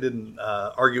really didn't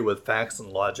argue with facts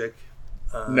and logic.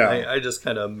 No. I just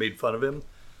kind of made fun of him.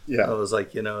 Yeah. I was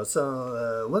like,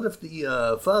 so what if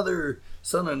the Father,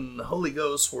 Son, and Holy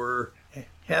Ghost were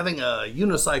having a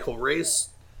unicycle race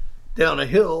down a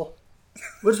hill?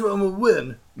 Which one would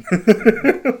win?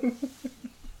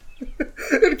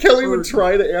 And Kelly would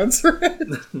try to answer it.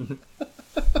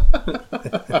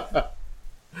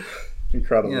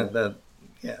 Incredible.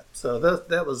 So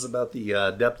that was about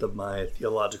the depth of my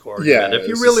theological argument. Yeah, if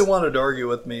you really wanted to argue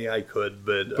with me, I could,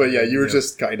 but yeah, you were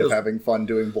just kind of having fun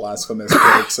doing blasphemous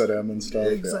jokes at him and stuff.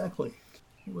 Exactly.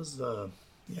 It was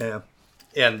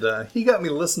and he got me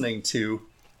listening to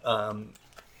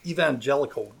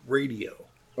evangelical radio.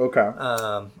 Okay.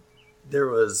 There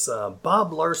was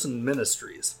Bob Larson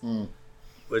Ministries,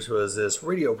 which was this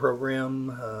radio program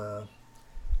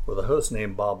with a host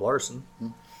named Bob Larson.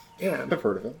 And I've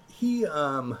heard of it. he,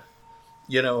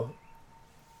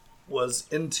 was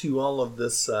into all of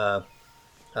this.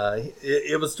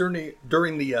 It was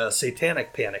during the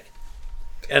Satanic Panic,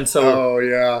 and so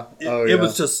it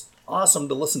was just awesome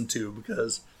to listen to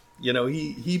because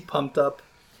he pumped up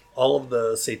all of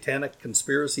the satanic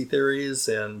conspiracy theories,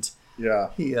 and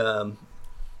he had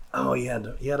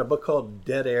a book called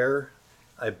Dead Air.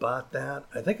 I bought that.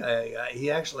 I think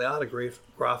he actually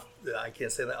autographed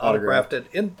it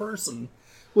in person.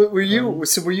 Were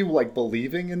you like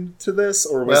believing into this,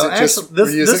 or was Well, it just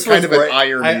actually, this kind of an right.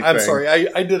 irony I'm thing? sorry,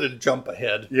 I did a jump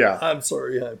ahead. Yeah. I'm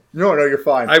sorry. No, you're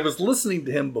fine. I was listening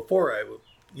to him before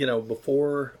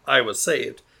I was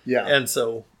saved. Yeah. And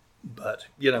so, but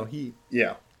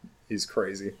he's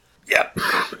crazy. Yeah.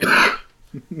 That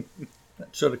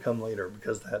should have come later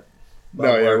because that. We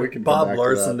can come Bob back to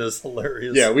Larson that. is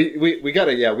hilarious. Yeah, we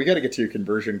gotta get to your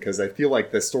conversion because I feel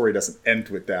like the story doesn't end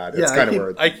with that. It's kind of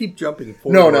where I keep jumping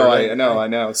forward. I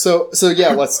know. So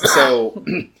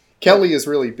Kelly is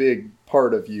really big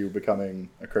part of you becoming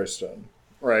a Christian,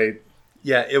 right?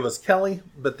 Yeah, it was Kelly,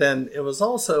 but then it was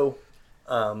also,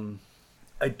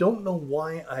 I don't know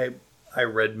why I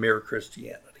read Mere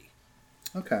Christianity.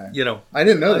 Okay. I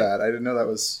didn't know that. I didn't know that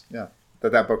was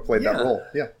that book played that role.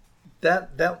 Yeah.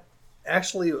 That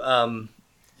actually, I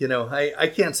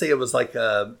can't say it was like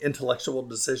a intellectual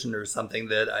decision or something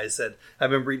that I said,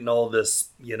 I've been reading all this,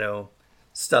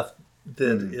 stuff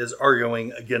that is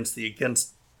arguing against the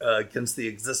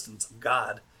existence of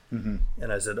God. Mm-hmm.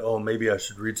 And I said, oh, maybe I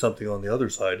should read something on the other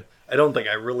side. I don't think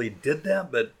I really did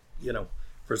that, but,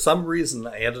 for some reason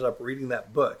I ended up reading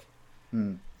that book.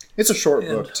 It's a short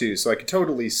book too, so I could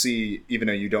totally see, even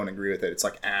though you don't agree with it, it's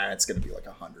like, it's going to be like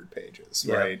 100 pages,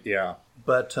 right? Yeah.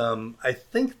 But I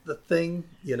think the thing,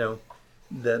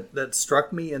 that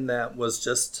struck me in that was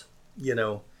just,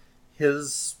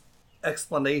 his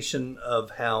explanation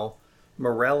of how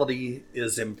morality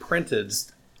is imprinted.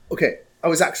 Okay, I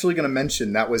was actually going to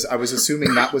mention I was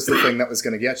assuming that was the thing that was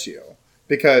going to get you,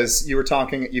 because you were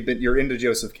talking, you're into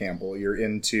Joseph Campbell, you're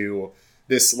into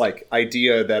this like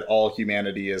idea that all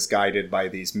humanity is guided by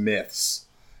these myths,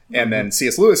 and then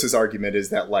C.S. Lewis's argument is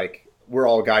that like we're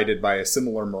all guided by a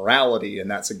similar morality, and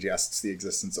that suggests the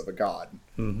existence of a god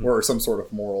or some sort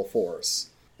of moral force.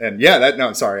 And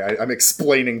I'm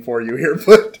explaining for you here,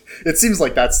 but it seems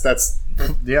like that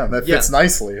fits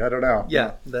nicely. I don't know.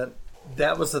 Yeah,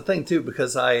 that was the thing too,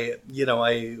 because I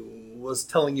was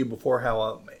telling you before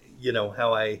how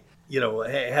I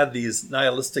had these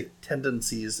nihilistic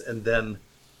tendencies, and then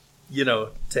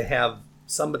to have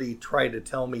somebody try to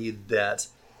tell me that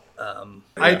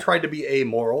I tried to be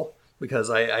amoral because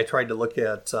I tried to look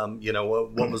at,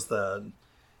 what was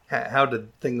how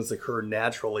did things occur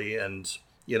naturally? And,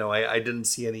 I didn't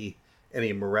see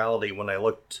any morality when I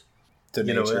looked To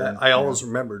nature. I always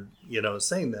remembered,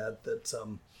 saying that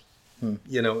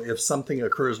if something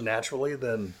occurs naturally,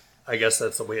 then I guess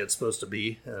that's the way it's supposed to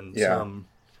be. And,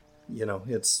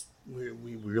 it's, we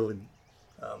really,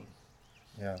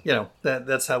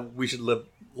 that's how we should live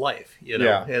life,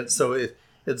 Yeah. And so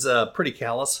it's pretty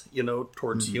callous,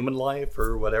 towards human life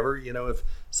or whatever, if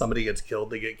somebody gets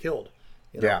killed, they get killed.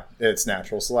 Yeah, it's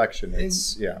natural selection.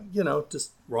 It's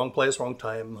just wrong place, wrong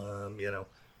time,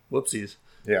 whoopsies.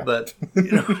 Yeah. But,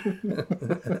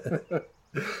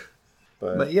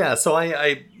 but yeah, so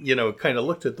I kind of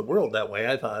looked at the world that way.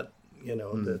 I thought,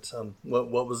 that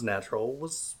what was natural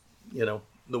was,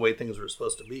 the way things were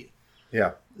supposed to be.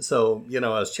 yeah, So, I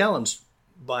was challenged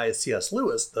by C.S.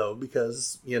 Lewis, though,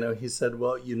 because, he said,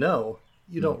 well, you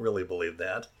don't really believe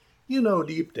that.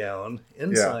 Deep down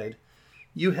inside,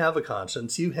 you have a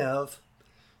conscience. You have,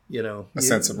 a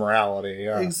sense of morality.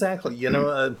 Yeah, exactly.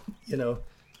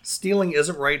 Stealing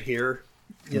isn't right here.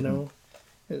 You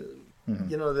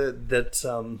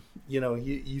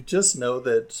just know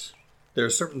that there are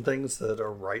certain things that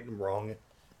are right and wrong,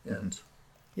 and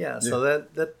so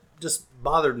that just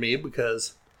bothered me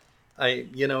because I,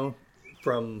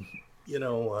 from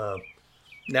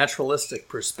naturalistic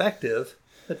perspective,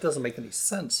 that doesn't make any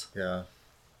sense. yeah,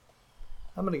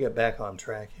 I'm gonna get back on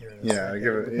track here. In a Yeah, second,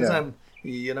 give it- because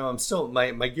yeah. I'm still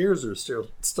my gears are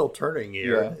still turning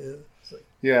here. Yeah. It's like,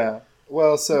 yeah.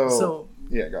 Well, So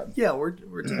yeah, go ahead. yeah, we're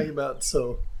talking about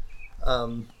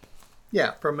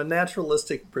from a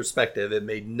naturalistic perspective, it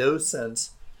made no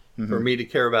sense for me to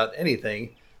care about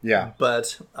anything. Yeah,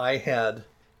 But I had,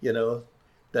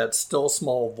 that still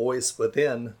small voice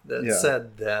within that Yeah.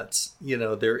 said that,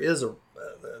 there is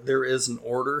an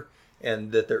order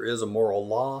and that there is a moral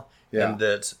law Yeah. and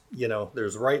that,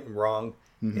 there's right and wrong.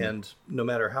 And no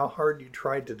matter how hard you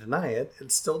try to deny it,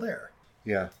 it's still there.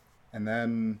 yeah. And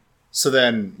then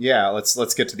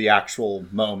let's get to the actual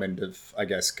moment of, I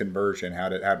guess, conversion. How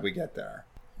did we get there?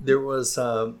 There was,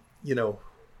 there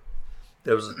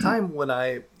was a time when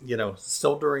I,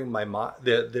 still during my,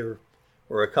 there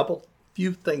were a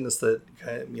few things that,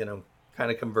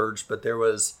 kind of converged, but there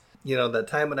was, that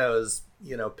time when I was,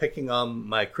 picking on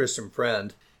my Christian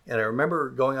friend. And I remember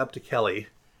going up to Kelly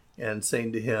and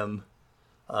saying to him,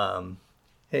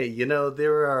 hey,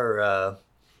 there are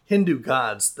Hindu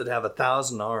gods that have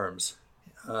 1,000 arms.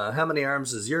 How many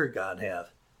arms does your God have?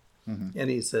 And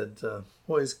he said,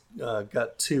 well, he's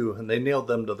got 2, and they nailed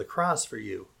them to the cross for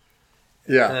you.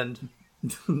 Yeah, And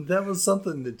that was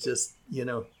something that just,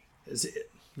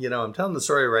 I'm telling the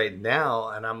story right now,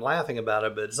 and I'm laughing about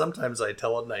it, but sometimes I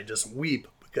tell it and I just weep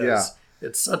because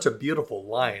it's such a beautiful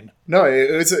line. no,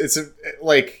 it's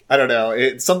like, I don't know,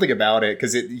 it's something about it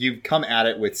because you come at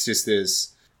it with just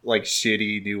this like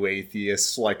shitty new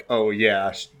atheist, like, oh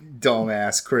yeah,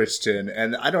 dumbass Christian,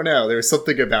 and I don't know, there's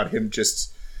something about him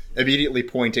just immediately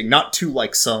pointing not to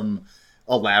like some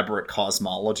elaborate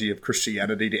cosmology of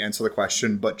Christianity to answer the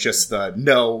question, but just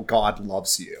no, God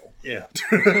loves you. Yeah.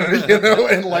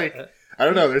 And like, I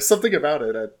don't know, there's something about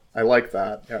it. I like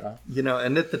that. Yeah.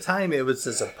 And at the time it was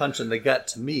just a punch in the gut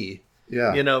to me.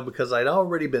 Yeah. Because I'd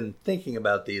already been thinking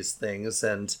about these things,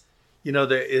 and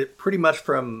it pretty much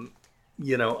from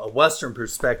a Western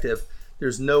perspective,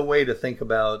 there's no way to think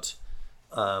about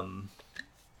the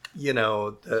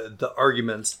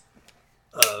arguments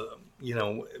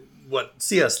what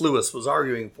C.S. Lewis was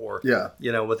arguing for. Yeah.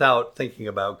 Without thinking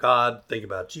about God, think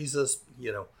about Jesus.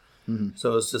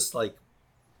 So it's just like,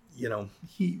 Yeah.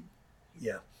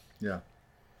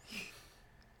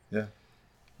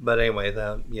 But anyway,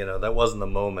 that wasn't the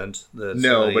moment. That,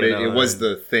 No, but it was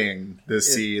the thing, the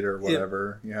seed or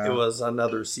whatever. It was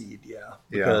another seed, yeah.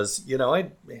 Because,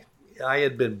 I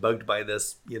had been bugged by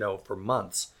this, for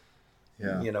months,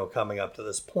 coming up to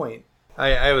this point.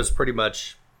 I was pretty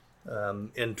much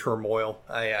in turmoil.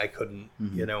 I couldn't,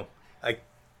 I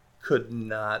could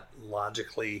not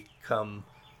logically come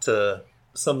to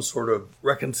some sort of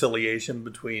reconciliation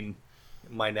between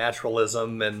my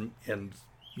naturalism and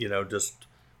just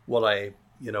what I,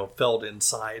 felt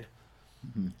inside,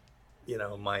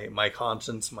 my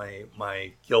conscience,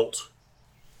 my guilt,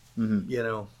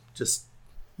 just,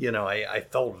 I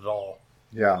felt it all.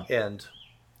 Yeah. And,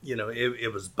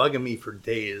 it was bugging me for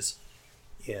days.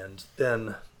 And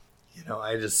then,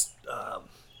 I just,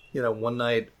 one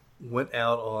night went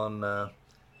out on the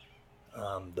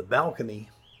balcony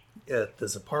at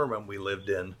this apartment we lived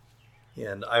in.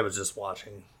 And I was just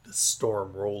watching the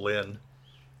storm roll in.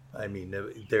 I mean,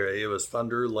 it was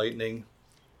thunder, lightning.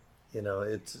 You know,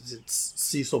 it's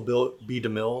Cecil B.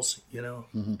 DeMille's, you know,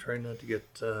 trying not to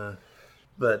get...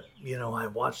 but, you know, I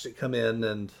watched it come in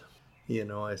and, you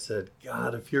know, I said,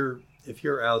 God, if you're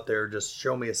out there, just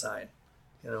show me a sign,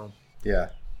 you know. Yeah.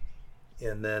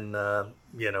 And then,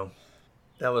 you know,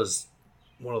 that was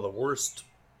one of the worst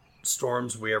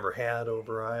storms we ever had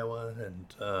over Iowa. And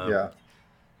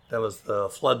that was the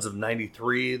floods of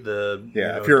 '93.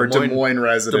 If you're a Des Moines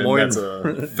resident, that's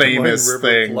a famous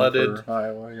thing flooded. For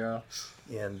Iowa, yeah.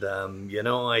 And, you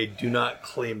know, I do not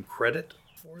claim credit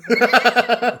for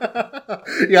that.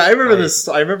 Yeah, I remember this.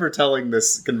 I remember telling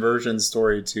this conversion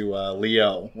story to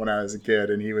Leo when I was a kid,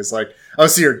 and he was like, "Oh,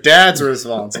 so your dad's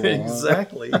responsible."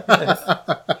 Exactly.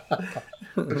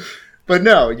 But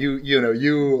no,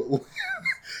 you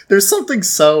there's something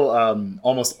so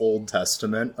almost Old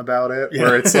Testament about it,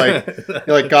 where it's like,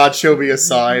 you're like, God, show me a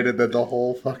sign, and then the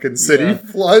whole fucking city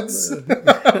floods.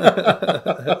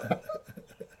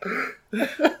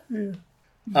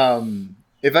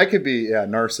 If I could be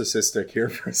narcissistic here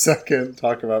for a second,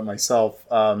 talk about myself.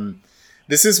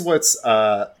 This is what's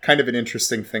kind of an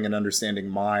interesting thing in understanding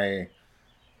my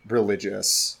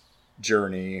religious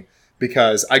journey,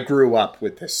 because I grew up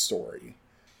with this story.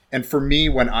 And for me,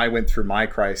 when I went through my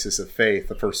crisis of faith,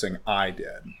 the first thing I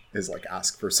did is like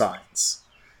ask for signs.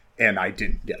 And I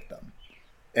didn't get them.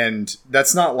 And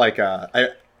that's not like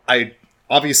I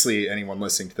obviously anyone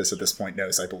listening to this at this point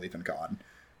knows I believe in God.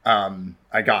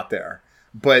 I got there.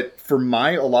 But for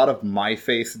a lot of my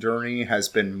faith journey has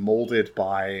been molded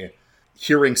by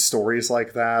hearing stories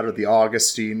like that, or the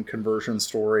Augustine conversion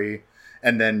story,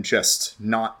 and then just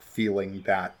not feeling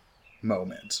that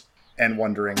moment and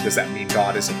wondering, does that mean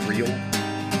God isn't real,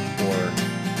 or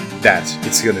that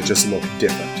it's going to just look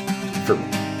different for me?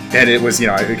 And it was,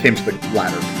 it came to the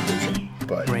latter conclusion.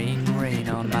 But rain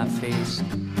on my face.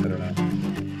 I don't know.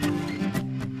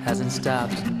 Hasn't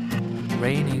stopped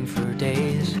raining for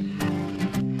days.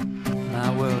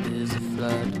 My world is a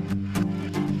flood.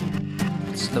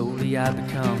 Slowly I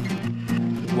become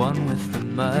one with the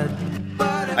mud.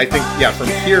 I think, from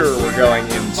here we're going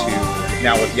into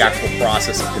now what the actual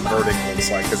process of converting looks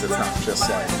like, because it's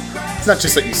not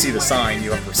just that you see the sign,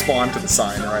 you have to respond to the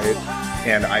sign, right?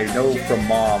 And I know from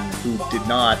Mom, who did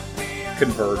not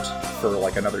convert for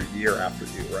like another year after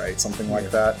you, right? Something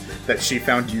like that she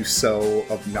found you so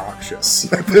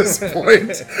obnoxious at this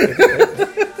point.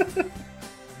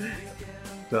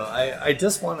 So I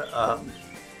just want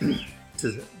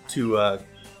to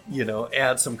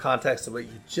add some context to what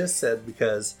you just said,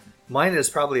 because mine is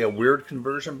probably a weird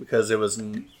conversion, because it was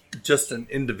just an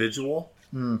individual,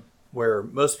 where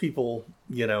most people,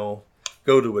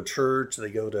 go to a church,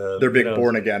 they go to their big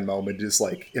born again moment is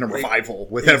like in a revival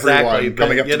with exactly, everyone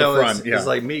coming up to the front. It's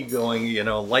like me going,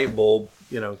 light bulb,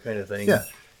 kind of thing. Yeah.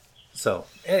 So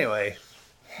anyway,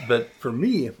 but for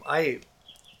me, I,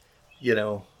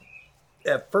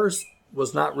 at first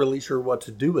was not really sure what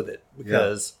to do with it,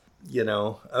 because,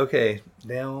 okay,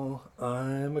 now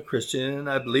I'm a Christian.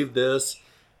 I believe this.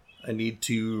 I need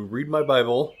to read my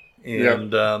Bible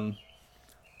and,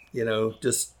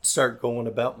 just start going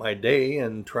about my day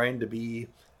and trying to be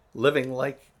living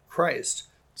like Christ.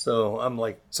 So I'm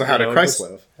like, so how did Christ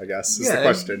live, I guess, is the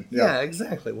question. Yeah,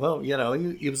 exactly. Well,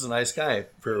 he was a nice guy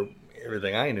for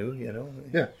everything I knew,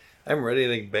 Yeah. I haven't read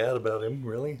anything bad about him,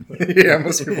 really. Yeah,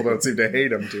 most people don't seem to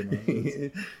hate him too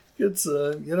much. It's,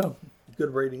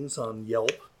 good ratings on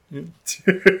Yelp.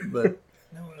 But,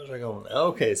 where was I going?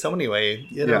 Okay, so anyway,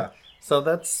 so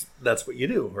that's what you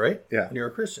do, right? Yeah. When you're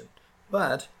a Christian.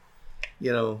 But,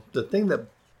 the thing that,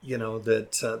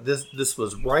 this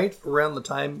was right around the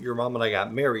time your mom and I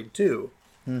got married, too.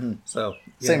 Mm-hmm. So,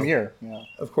 same year. Yeah.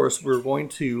 Of course, we're going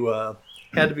to,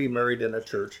 had to be married in a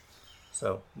church.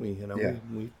 So, we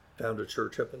found a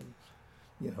church up in,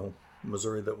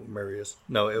 Missouri that would marry us.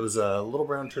 No, it was a Little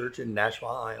Brown Church in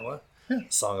Nashua, Iowa. Yeah.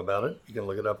 A song about it. You can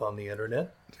look it up on the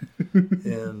internet.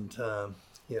 And,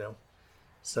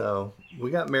 so we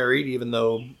got married, even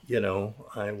though,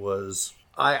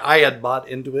 I had bought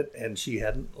into it and she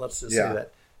hadn't. Let's just say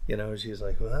that, she's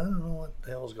like, well, I don't know what the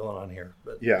hell's going on here.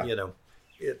 But,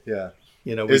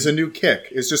 it's a new kick.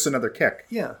 It's just another kick.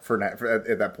 Yeah. For at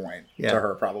that point to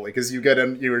her, probably. Because you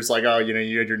were just like, you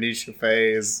had your niche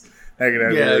phase.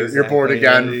 Exactly. Your born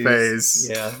again phase.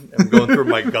 Yeah. I'm going through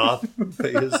my goth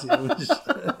phase.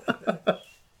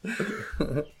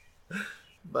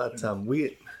 But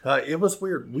it was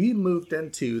weird. We moved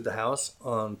into the house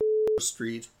on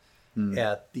Street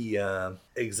at the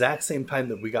exact same time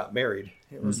that we got married.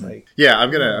 It was like,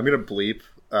 I'm gonna bleep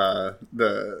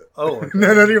the Oh, okay.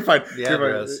 no, you're fine. The You're fine.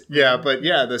 address. Yeah, but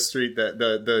yeah, the street that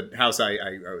the house I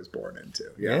was born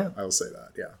into. Yeah. I will say that.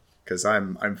 Yeah, because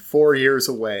I'm 4 years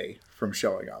away from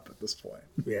showing up at this point.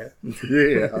 Yeah.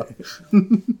 Yeah.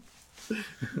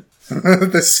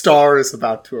 The star is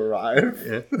about to arrive.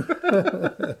 Yeah.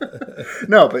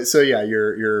 No, but so yeah,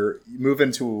 you move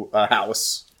into a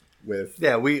house with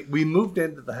Yeah, we moved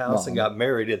into the house and Mom. got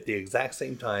married at the exact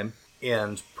same time.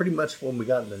 And pretty much when we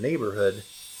got in the neighborhood,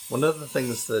 one of the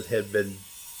things that had been,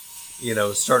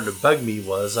 starting to bug me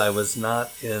was I was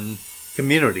not in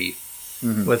community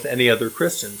with any other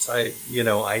Christians. I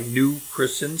knew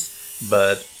Christians,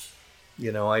 but,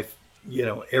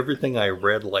 everything I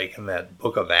read, like in that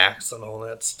book of Acts and all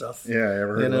that stuff, yeah, I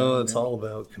ever heard of that? it's all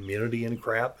about community and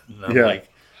crap. And I'm Yeah. like,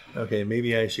 okay,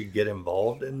 maybe I should get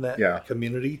involved in that Yeah.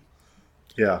 community.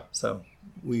 Yeah. So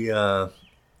we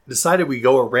decided we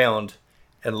go around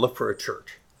and look for a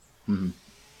church. Mm-hmm.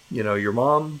 Your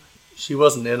mom, she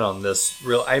wasn't in on this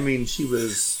real. I mean, she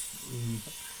was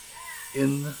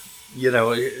in.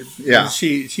 Yeah.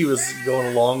 She was going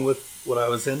along with what I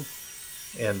was in,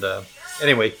 and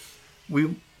anyway,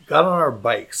 we got on our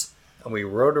bikes and we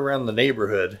rode around the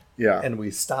neighborhood. Yeah. And we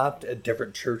stopped at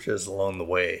different churches along the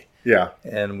way. Yeah.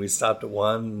 And we stopped at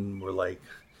one and we're like,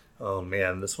 oh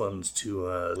man, this one's too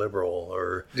liberal.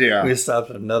 Or Yeah. we stopped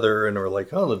at another and we're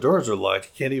like, oh, the doors are locked.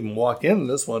 You can't even walk in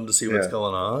this one to see what's Yeah.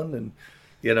 going on. And,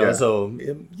 Yeah. so,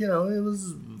 it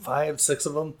was 5, 6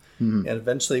 of them. Mm-hmm. And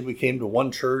eventually we came to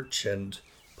one church and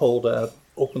pulled up,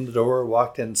 opened the door,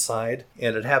 walked inside.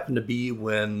 And it happened to be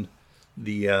when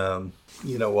the,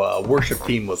 worship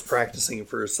team was practicing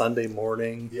for Sunday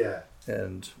morning. Yeah.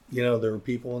 And, there were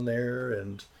people in there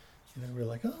and, we were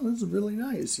like, oh, this is really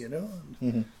nice,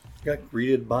 and got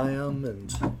greeted by them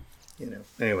and,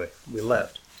 anyway, we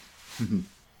left. Mm-hmm.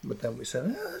 But then we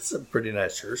said, that's a pretty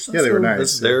nice church. Yeah, they were nice.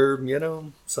 This is their,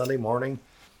 Sunday morning.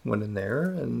 Went in there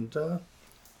and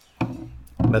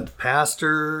met the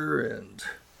pastor and,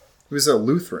 It was a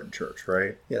Lutheran church,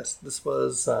 right? yes, this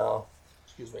was,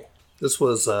 this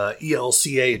was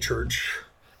ELCA Church,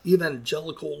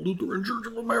 Evangelical Lutheran Church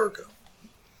of America.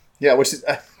 Yeah, which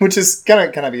is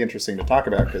kind of be interesting to talk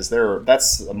about because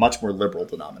that's a much more liberal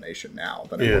denomination now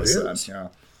than it It was is. then.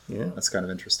 Yeah, Yeah, that's kind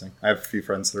of interesting. I have a few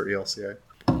friends that are ELCA.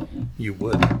 you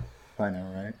would. I know,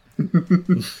 right?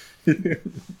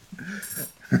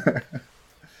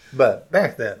 But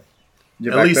back then,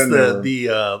 Yeah, at back least then they were-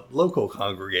 the local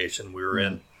congregation we were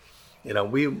in,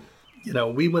 we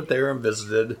went there and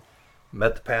visited,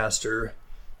 met the pastor,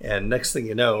 and next thing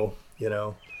you know,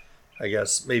 I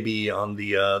guess maybe on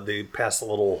the they pass a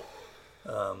little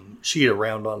sheet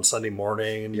around on Sunday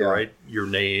morning, and you Yeah. write your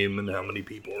name and how many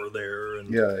people are there,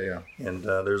 and yeah. and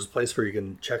there's a place where you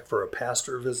can check for a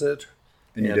pastor visit,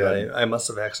 And you and did. I must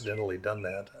have accidentally done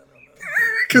that. I don't know.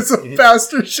 Because the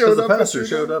pastor showed The up. pastor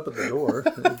showed up at the door.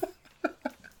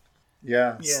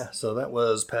 Yeah. Yeah, so that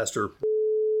was Pastor.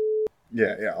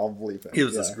 Yeah. I'll believe it. He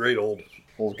was yeah. this great old.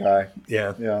 old guy.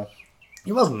 Yeah, Yeah.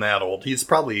 he wasn't that old. He's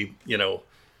probably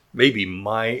maybe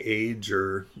my age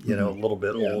or a little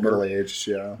bit Yeah. older. Middle aged.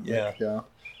 Yeah. Yeah. Yeah.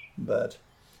 But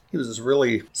he was this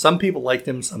really. Some people liked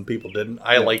him, some people didn't.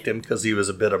 I liked him because he was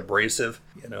a bit abrasive.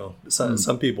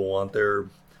 Some people want their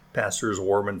pastors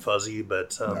warm and fuzzy,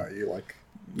 but No, you like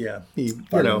yeah, he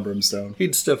fire and brimstone.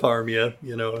 he'd stiff arm you,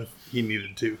 if he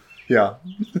needed to. Yeah.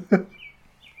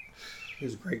 He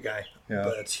was a great guy. Yeah.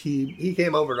 But he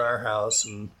came over to our house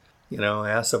and,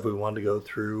 asked if we wanted to go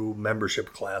through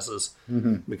membership classes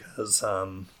because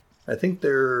I think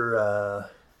their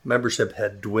membership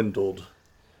had dwindled.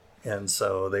 And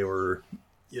so they were,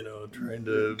 trying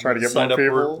to get sign more up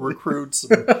people. recruits.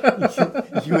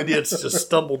 And you idiots just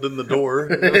stumbled in the door.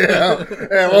 Yeah.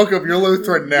 Hey, welcome. You're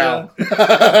Lutheran now.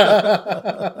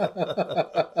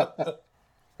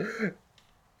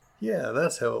 Yeah,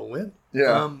 that's how it went.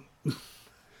 Yeah.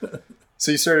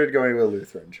 So you started going to a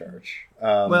Lutheran church.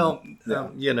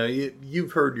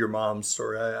 You've heard your mom's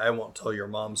story. I won't tell your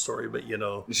mom's story, but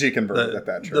She converted at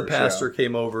that church. the pastor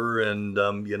came over and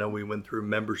we went through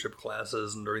membership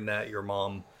classes, and during that your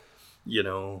mom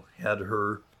had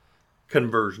her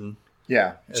conversion.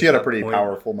 Yeah. at She had a that pretty point.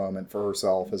 powerful moment for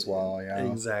herself as well. Yeah.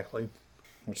 Exactly.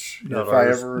 Which Not if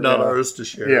ours, I ever not ours to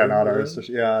share. Yeah, not ours.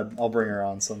 Yeah, I'll bring her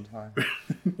on sometime.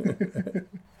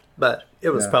 But it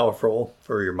was Yeah. powerful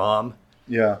for your mom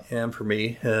Yeah. and for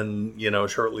me. And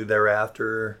shortly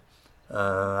thereafter,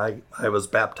 I was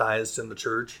baptized in the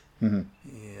church. Mhm.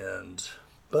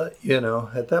 But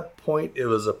at that point, it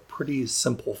was a pretty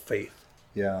simple faith.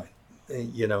 Yeah.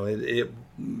 It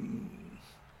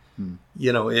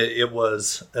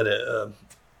was an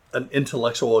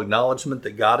intellectual acknowledgement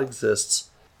that God exists,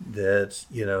 that,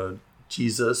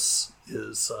 Jesus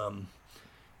is,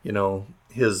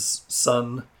 his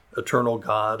son, eternal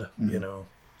God, et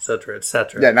cetera, et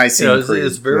cetera. Yeah, Nicene Creed.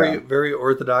 It's very, Yeah. very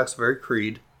orthodox, very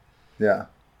creed. Yeah.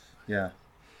 Yeah.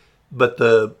 But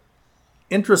the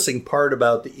interesting part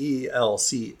about the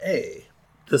ELCA,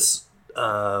 this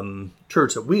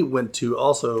church that we went to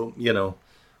also,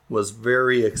 was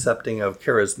very accepting of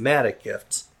charismatic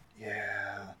gifts.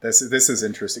 Yeah. This is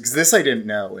interesting because this I didn't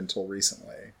know until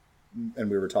recently,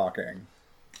 and we were talking.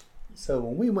 So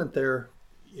when we went there,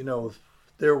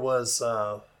 there was,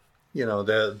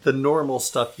 the normal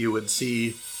stuff you would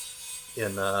see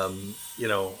in,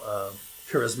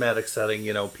 charismatic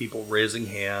setting, people raising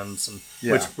hands, and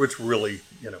Yeah. which really,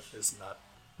 is not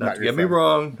to your get me thing.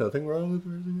 wrong, nothing wrong with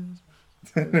raising hands.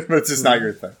 But it's just not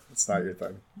your thing. It's not your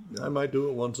thing. I might do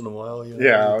it once in a while.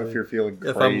 Yeah, if you're feeling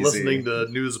crazy. If I'm listening to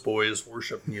Newsboys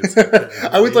worship music.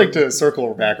 I would like to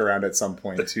circle back around at some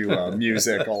point to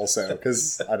music also,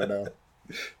 because I don't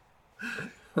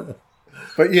know.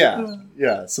 But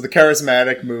yeah. So the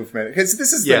charismatic movement, because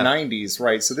this is the 90s,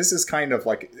 right? So this is kind of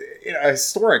like a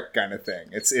historic kind of thing.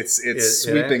 It's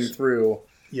sweeping through.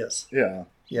 Yes. Yeah.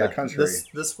 Yeah. The country.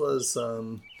 This was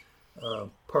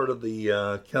part of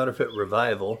the counterfeit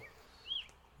revival.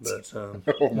 But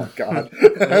Oh my God.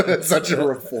 That's such a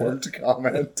reformed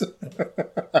comment.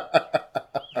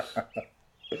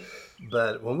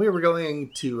 But when we were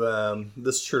going to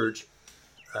this church,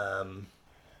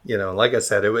 like I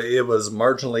said, it was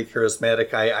marginally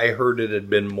charismatic. I heard it had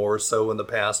been more so in the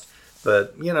past,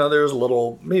 but there was a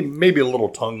little, maybe a little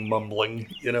tongue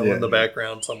mumbling, in the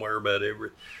background somewhere, but it,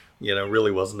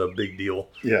 really wasn't a big deal.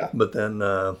 Yeah. But then,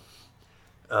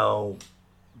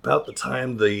 about the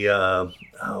time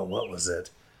what was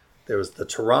it? There was the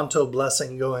Toronto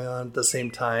blessing going on at the same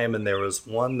time, and there was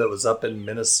one that was up in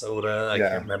Minnesota. I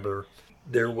can't remember.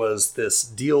 There was this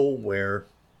deal where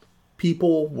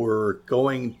people were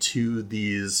going to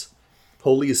these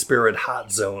Holy Spirit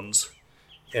hot zones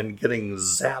and getting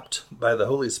zapped by the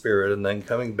Holy Spirit, and then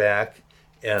coming back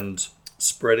and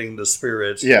spreading the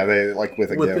Spirit. Yeah, they like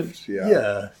with a gift.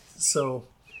 Yeah. So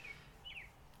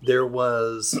there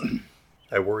was,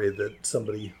 I worry that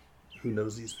somebody who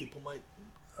knows these people might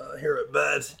hear it,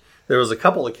 but there was a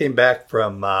couple that came back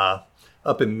from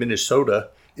up in Minnesota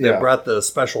that brought the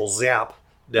special zap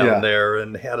down there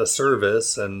and had a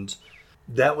service, and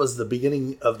that was the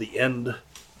beginning of the end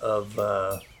of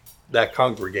that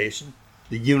congregation,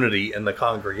 the unity in the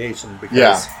congregation,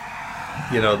 because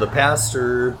the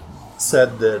pastor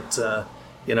said that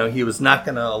he was not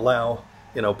going to allow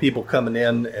people coming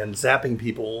in and zapping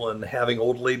people and having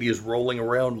old ladies rolling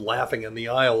around laughing in the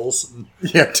aisles.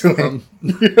 Yeah,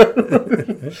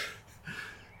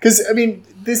 because I mean,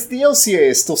 the LCA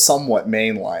is still somewhat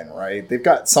mainline, right? They've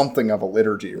got something of a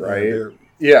liturgy, right?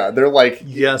 They're like,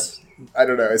 yes. I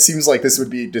don't know. It seems like this would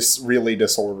be just really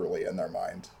disorderly in their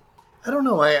mind. I don't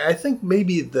know. I think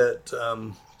maybe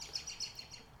that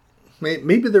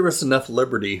maybe there was enough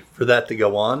liberty for that to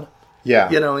go on.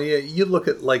 Yeah. You look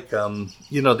at like,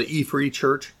 the E-Free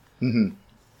Church. Mm-hmm.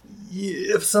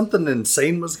 If something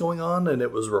insane was going on and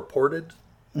it was reported,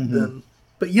 then...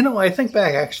 But, I think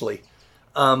back, actually,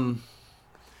 it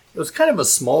was kind of a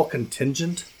small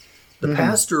contingent. The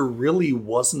pastor really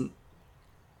wasn't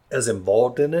as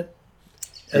involved in it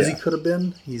as he could have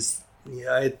been.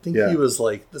 I think he was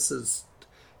like, this is,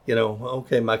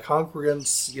 okay, my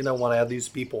congregants, want to have these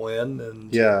people in.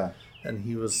 And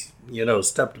he was,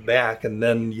 stepped back, and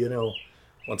then,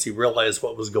 once he realized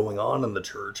what was going on in the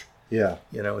church,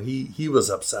 he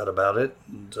was upset about it.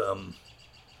 And,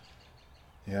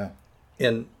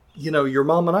 and, your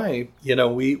mom and I,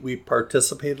 we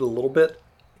participated a little bit,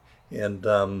 and,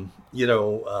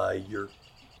 your,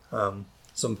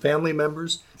 some family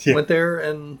members went there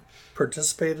and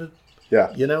participated,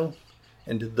 and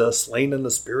did the slain in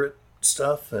the spirit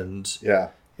stuff. And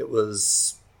it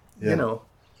was,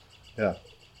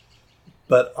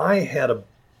 but I had a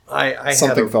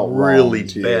really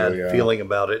bad feeling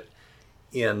about it.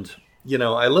 And,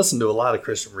 I listened to a lot of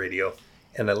Christian radio,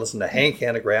 and I listened to Hank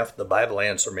Hanegraaff, the Bible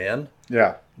Answer Man.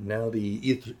 Yeah. Now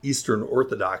the Eastern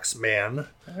Orthodox man.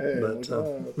 Hey,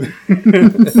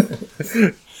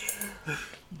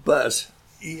 but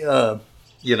he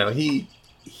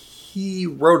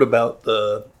wrote about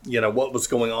the, what was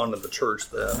going on in the church.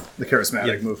 The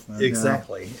charismatic movement.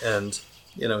 Exactly. Yeah. And,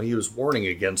 he was warning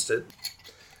against it.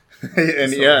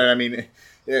 And I mean,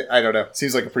 I don't know. It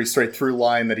seems like a pretty straight through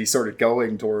line that he started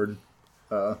going toward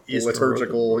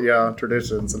liturgical,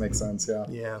 traditions. It makes sense,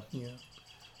 Yeah.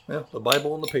 Well, the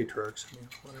Bible and the patriarchs.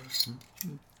 Whatever.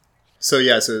 So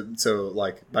yeah, so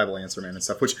like Bible Answer Man and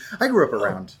stuff, which I grew up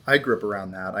around. I grew up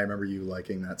around that. I remember you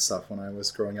liking that stuff when I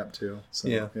was growing up too. So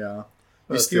yeah.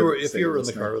 Well, if you were in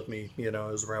the car with me, it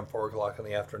was around 4:00 in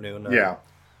the afternoon.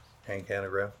 Hank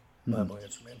Hanegraaff, Bible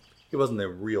Answer Man. He wasn't the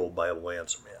real Bible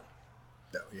Answer Man.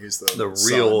 No, he's the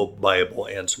real Bible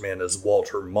Answer Man is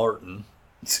Walter Martin,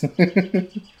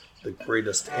 the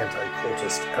greatest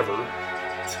anti-cultist ever.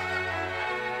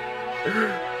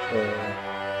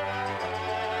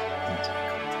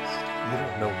 You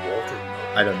don't know Walter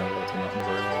Martin? I don't know Walter Martin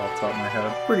very well off the top of my head.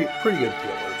 Pretty good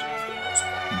theologian for the most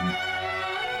part.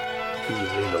 He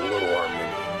leaned a little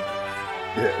Arminian.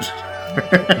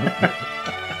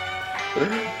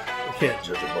 Can't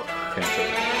judge a book.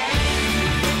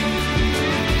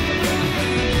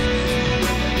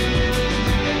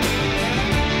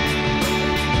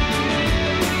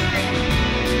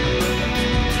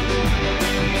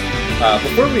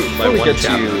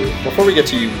 Before we get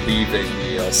to you leaving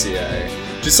the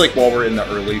LCA, just like while we're in the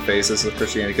early phases of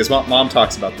Christianity, because mom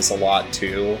talks about this a lot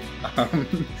too,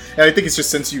 and I think it's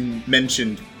just since you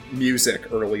mentioned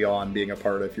music early on being a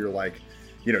part of your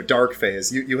dark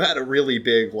phase, you had a really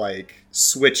big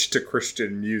switch to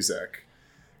Christian music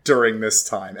during this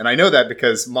time, and I know that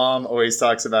because mom always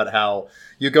talks about how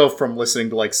you go from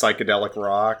listening to psychedelic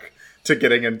rock to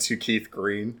getting into Keith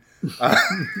Green.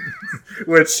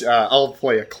 Which I'll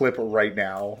play a clip right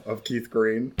now of Keith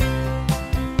Green. People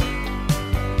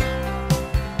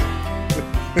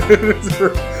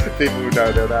who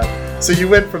know that. So you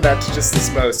went from that to just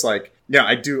this most I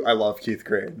love Keith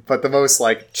Green, but the most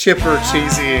chipper,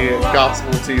 cheesy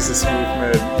gospel Jesus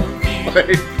movement.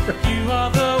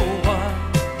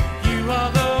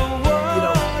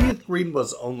 Keith Green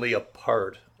was only a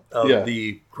part of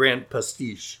the grand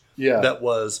pastiche. That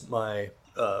was my.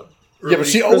 But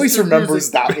she always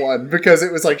remembers that one because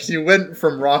it was she went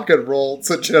from rock and roll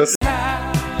to just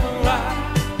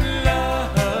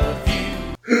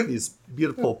these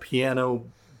beautiful piano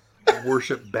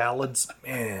worship ballads.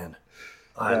 Man,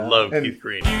 I love Keith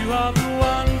Green. You are the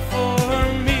one for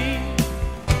me.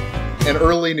 And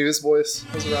early Newsboys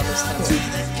was around this time too.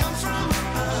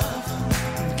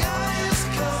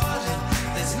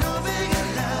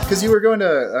 Because you were going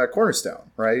to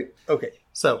Cornerstone, right? Okay.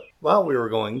 So, while we were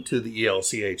going to the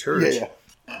ELCA church,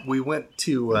 we went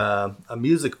to a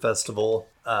music festival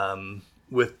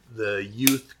with the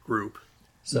youth group.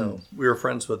 So, we were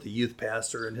friends with the youth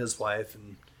pastor and his wife,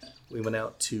 and we went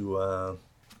out to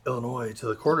Illinois to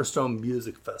the Cornerstone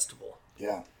Music Festival.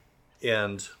 Yeah.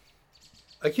 And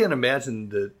I can't imagine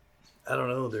that, I don't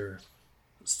know, there's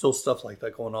still stuff like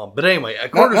that going on. But anyway,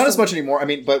 not as much anymore. I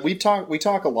mean, but we talk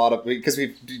a lot of, because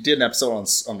we did an episode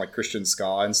on Christian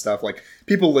ska and stuff.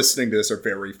 People listening to this are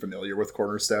very familiar with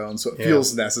Cornerstone, so it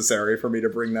feels necessary for me to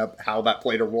bring up how that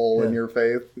played a role in your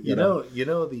faith. You know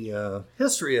the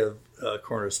history of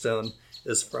Cornerstone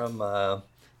is from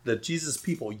the Jesus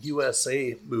People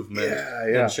USA movement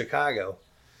in Chicago.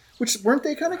 Which, weren't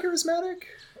they kind of charismatic?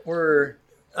 Or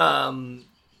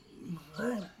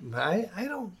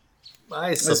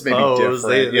I suppose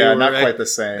they were not quite the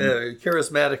same.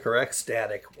 Charismatic or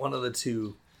ecstatic, one of the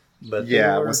two. But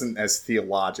it wasn't as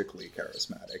theologically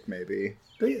charismatic, maybe.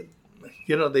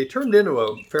 They turned into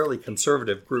a fairly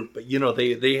conservative group, but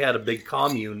they had a big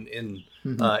commune in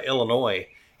Illinois,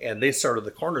 and they started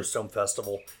the Cornerstone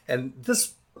Festival, and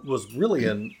this was really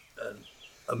an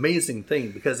amazing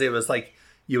thing because it was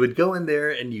you would go in there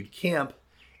and you'd camp,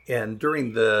 and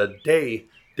during the day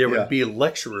there would be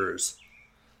lecturers.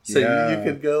 So you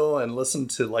could go and listen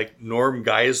to Norm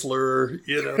Geisler,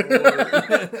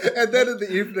 and then in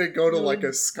the evening go to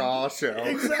a ska show.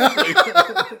 Exactly.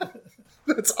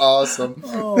 That's awesome.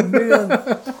 Oh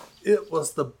man, it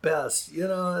was the best.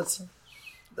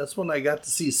 That's when I got to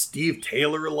see Steve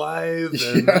Taylor live,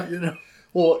 and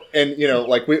Well, and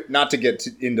we not to get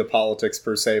into politics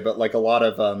per se, but a lot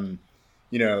of a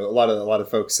lot of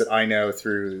folks that I know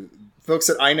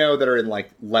that are in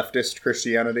leftist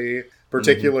Christianity.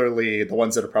 Particularly the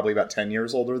ones that are probably about 10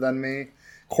 years older than me.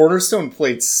 Cornerstone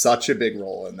played such a big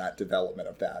role in that development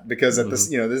of that. Because at this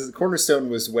Cornerstone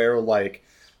was where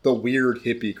the weird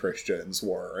hippie Christians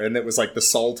were. And it was the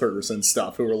Salters and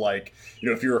stuff who were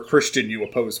if you're a Christian, you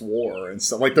oppose war and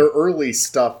stuff. Their early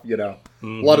stuff, a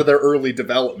lot of their early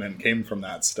development came from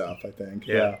that stuff, I think.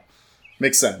 Yeah.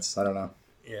 Makes sense. I don't know.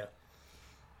 Yeah.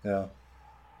 Yeah.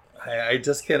 I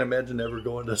just can't imagine ever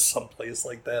going to some place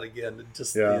like that again. It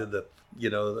just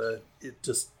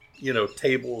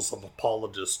tables of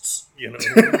apologists.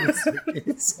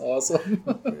 It's awesome.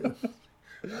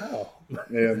 Wow.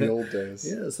 Yeah, in the old days.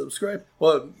 Yeah, subscribe.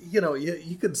 Well,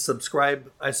 you could subscribe.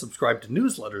 I subscribed to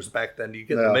newsletters back then. You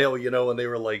get the mail, and they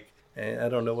were and I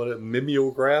don't know what a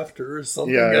mimeographed or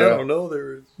something. Yeah, I yeah. don't know.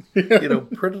 They're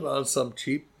printed on some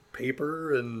cheap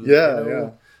paper,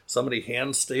 and somebody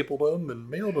hand stapled them and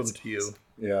mailed them to you.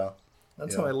 Yeah.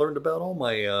 That's how I learned about all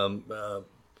my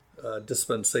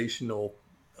dispensational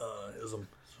ism.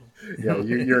 Yeah,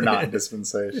 you're not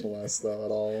dispensationalist though at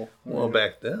all. Well,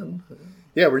 back then.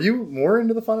 Yeah, were you more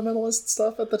into the fundamentalist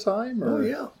stuff at the time? Or? Oh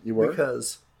yeah, you were,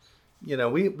 because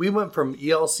we went from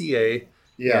ELCA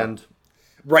and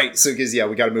right. So because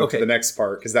we got to move to the next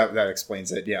part because that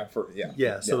explains it. Yeah,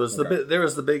 So there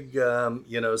was the big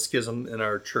schism in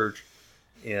our church,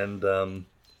 and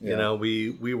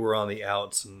we were on the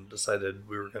outs and decided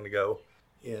we were going to go.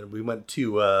 And we went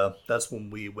to, that's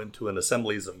when we went to an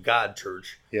Assemblies of God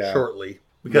church shortly.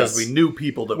 Because we knew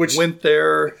people that went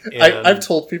there. And I've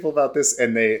told people about this,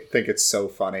 and they think it's so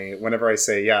funny. Whenever I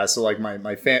say, so like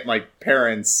my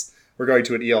parents were going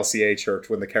to an ELCA church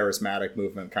when the charismatic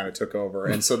movement kind of took over.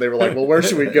 And so they were like, well, where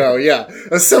should we go? Yeah,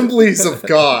 Assemblies of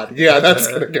God. Yeah, that's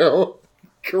going to go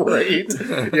great.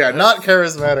 Yeah, not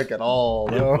charismatic at all.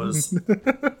 No. It was,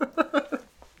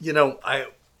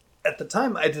 at the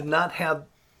time, I did not have,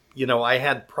 I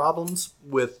had problems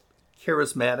with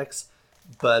charismatics,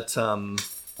 but the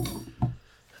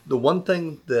one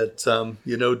thing that,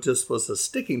 just was a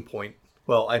sticking point.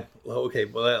 Well,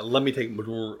 let me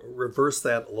reverse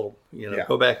that a little,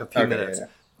 go back a few minutes. Yeah.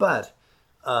 But,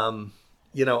 I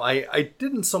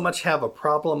didn't so much have a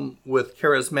problem with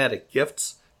charismatic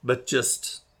gifts, but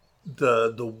just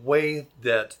the way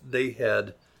that they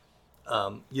had,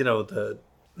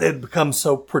 they'd become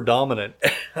so predominant.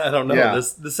 I don't know. Yeah.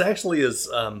 This actually is,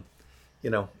 and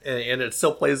it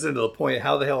still plays into the point.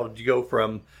 How the hell did you go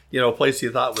from, a place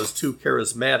you thought was too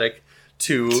charismatic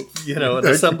to, an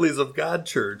Assemblies of God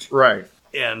church? Right.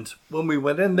 And when we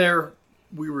went in there,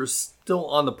 we were still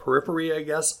on the periphery, I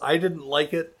guess. I didn't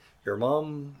like it. Your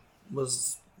mom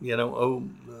was,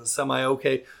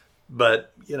 semi-okay.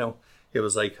 But, it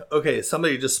was like, okay,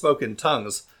 somebody just spoke in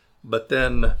tongues. But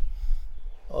then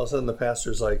all of a sudden the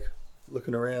pastor's like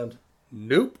looking around.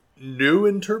 Nope. New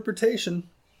interpretation.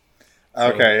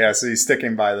 Okay, so he's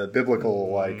sticking by the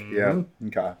biblical,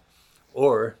 okay.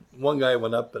 Or one guy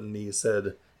went up and he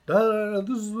said, this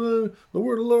is the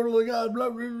word of the Lord God, blah,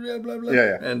 blah, blah, blah, blah.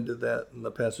 Yeah. And did that. And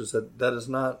the pastor said, that is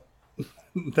not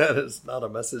a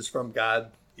message from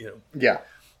God, Yeah.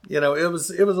 It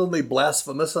was only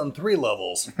blasphemous on 3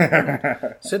 levels.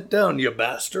 Sit down, you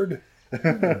bastard.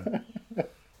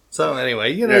 So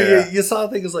anyway, you saw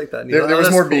things like that. There was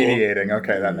more mediating.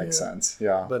 Okay, that makes sense.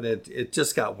 Yeah. But it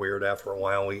just got weird after a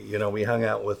while. We hung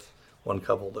out with one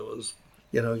couple that was,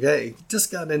 just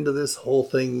got into this whole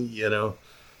thing,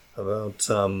 about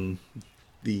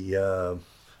the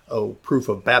proof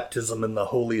of baptism in the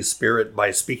Holy Spirit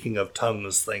by speaking of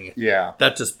tongues thing. Yeah.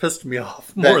 That just pissed me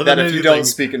off more than anything. If you don't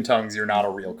speak in tongues, you're not a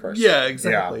real Christian. Yeah,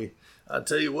 exactly. Yeah. I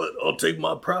tell you what, I'll take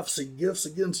my prophecy gifts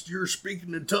against your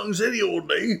speaking in tongues any old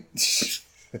day.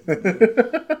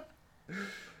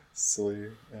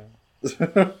 Silly. Yeah.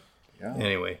 Yeah.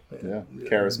 Anyway. Yeah.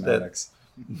 Charismatics.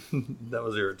 That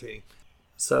was irritating.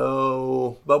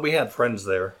 So, but we had friends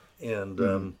there,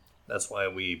 and that's why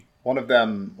we... One of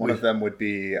them would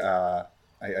be, I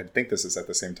think this is at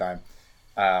the same time,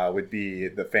 would be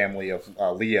the family of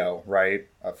Leo, right?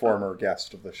 A former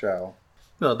guest of the show.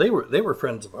 No, they were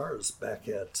friends of ours back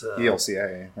at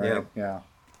ELCA, right?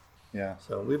 Yeah.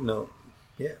 So we've known.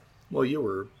 Yeah. Well, you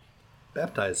were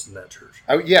baptized in that church.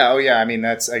 Oh yeah. I mean,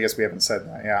 I guess we haven't said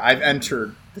that. Yeah, I've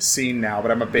entered the scene now, but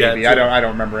I'm a baby. I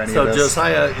don't remember any of this. So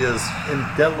Josiah is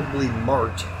indelibly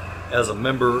marked as a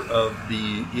member of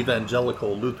the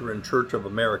Evangelical Lutheran Church of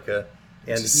America,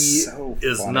 and he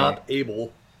is not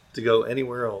able to go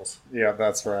anywhere else. Yeah,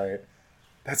 that's right.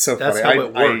 That's so funny. How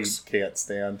it works. I can't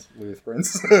stand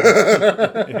Lutherans.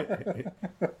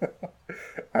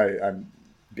 I'm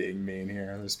being mean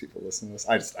here. There's people listening to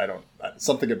this. I don't.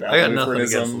 Something about Lutheranism. Nothing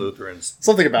against Lutherans.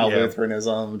 Something about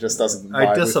Lutheranism just doesn't vibe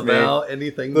I disavow with me.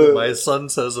 anything that my son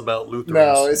says about Lutherans.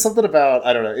 No, it's something about,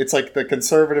 I don't know. It's like the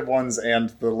conservative ones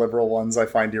and the liberal ones I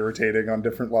find irritating on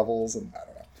different levels, and I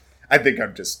don't know. I think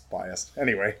I'm just biased.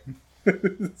 Anyway.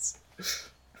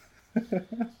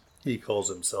 He calls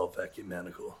himself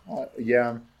ecumenical.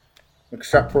 Yeah,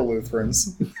 except for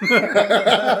Lutherans.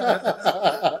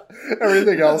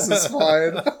 Everything else is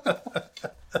fine.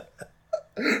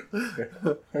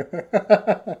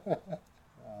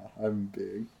 I'm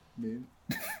being mean.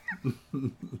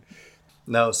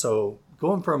 No, so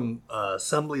going from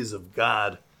Assemblies of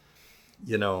God,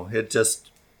 it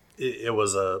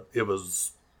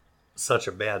was such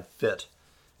a bad fit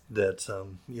that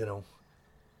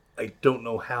I don't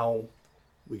know how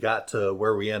we got to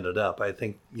where we ended up, I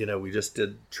think, we just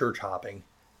did church hopping.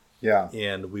 Yeah.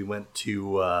 And we went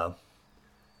to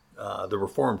the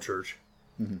Reformed Church.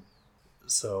 Mm-hmm.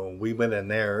 So we went in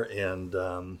there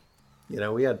and,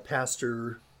 we had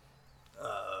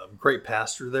great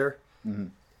pastor there. Mm-hmm.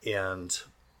 And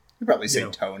You probably say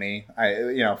Tony.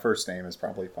 First name is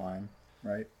probably fine,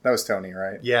 right? That was Tony,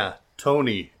 right? yeah,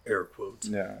 Tony, air quotes.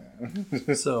 Yeah.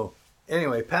 So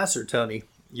anyway, Pastor Tony,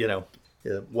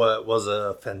 was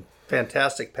a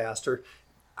fantastic pastor.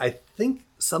 I think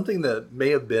something that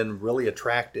may have been really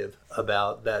attractive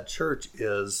about that church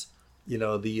is,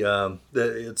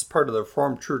 it's part of the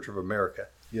Reformed Church of America.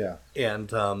 Yeah.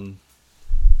 And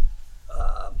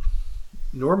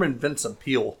Norman Vincent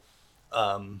Peale,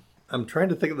 I'm trying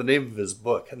to think of the name of his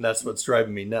book, and that's what's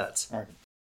driving me nuts. Right.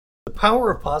 The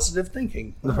Power of Positive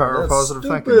Thinking. The Power of That's Positive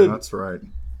stupid. Thinking. That's right.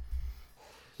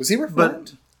 Was he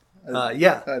reformed?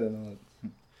 Yeah. I don't know.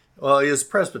 Well, he was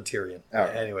Presbyterian. Oh.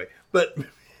 Anyway, but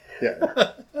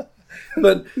Yeah.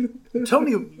 but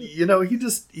Tony,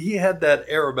 he had that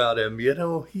air about him.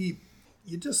 He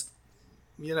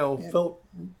felt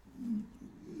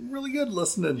really good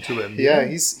listening to him. Yeah,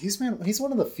 he's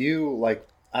one of the few,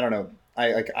 I don't know.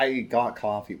 I got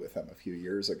coffee with him a few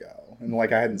years ago, and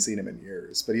I hadn't seen him in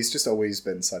years, but he's just always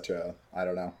been such a, I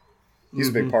don't know. He's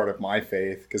a big part of my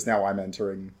faith because now I'm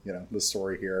entering, the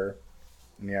story here.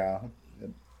 Yeah.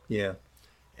 Yeah.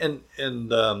 And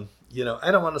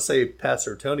I don't want to say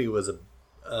Pastor Tony was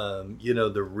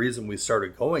the reason we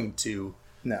started going to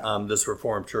this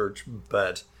Reformed church,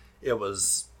 but it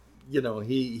was,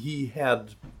 he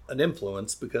had an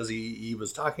influence because he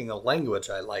was talking a language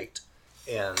I liked,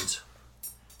 and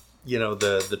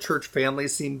the church family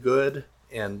seemed good,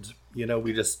 and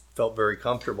we just felt very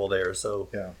comfortable there. So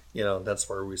that's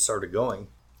where we started going.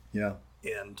 Yeah.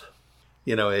 And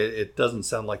it doesn't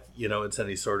sound like it's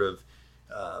any sort of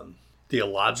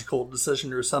theological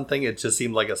decision or something. It just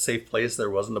seemed like a safe place. There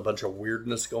wasn't a bunch of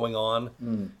weirdness going on.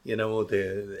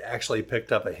 They actually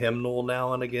picked up a hymnal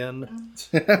now and again.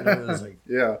 It was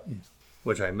Yeah.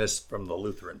 which I missed from the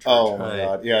Lutheran church. Oh my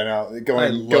God! Yeah, no.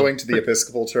 Going to the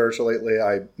Episcopal Church lately,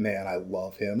 I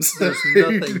love hymns. There's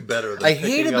nothing better than I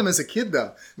hated picking them up- as a kid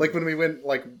though. When we went,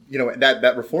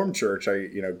 that Reformed church I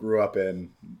grew up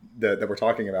in that we're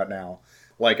talking about now.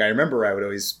 I remember I would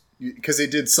always, because they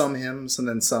did some hymns and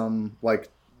then some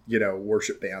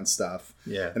worship band stuff.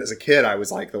 Yeah. And as a kid, I was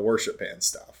the worship band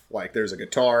stuff. There's a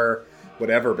guitar,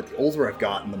 whatever. But the older I've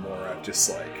gotten, the more I've just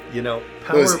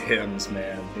those hymns,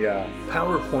 man. Yeah.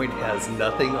 PowerPoint has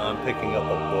nothing on picking up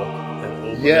a book and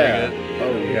opening Yeah. it.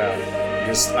 Oh yeah.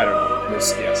 Just I don't know. There's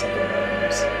something about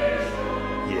hymns.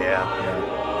 Yeah.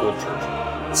 Good church.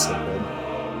 It's so good.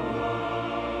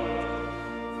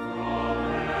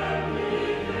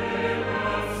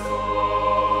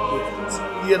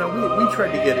 We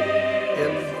tried to get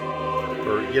in,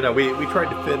 or we tried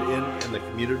to fit in the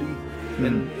community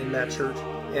in that church,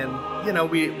 and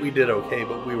we did okay,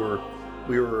 but we were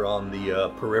on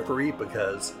the periphery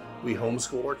because we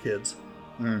homeschool our kids.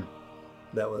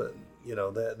 That was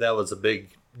that was a big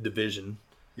division.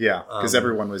 Yeah, because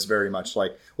everyone was very much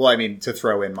to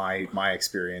throw in my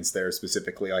experience there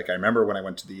specifically, I remember when I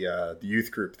went to the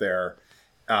youth group there,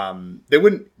 they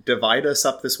wouldn't divide us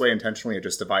up this way intentionally, or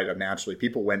just divide up naturally.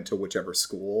 People went to whichever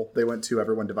school they went to,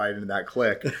 everyone divided into that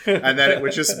clique, and then it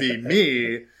would just be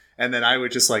me, and then I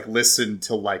would just listen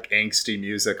to angsty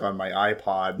music on my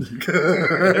iPod,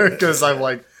 because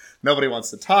I'm nobody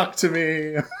wants to talk to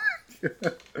me.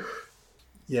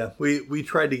 Yeah, we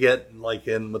tried to get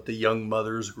in with the young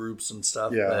mothers groups and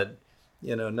stuff, but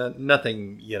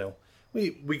nothing.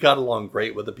 We got along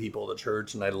great with the people at the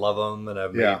church, and I love them, and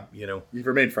I've made, you've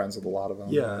remained friends with a lot of them.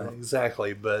 Yeah,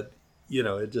 exactly. But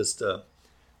it just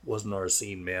wasn't our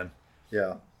scene, man.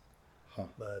 Yeah.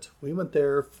 But we went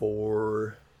there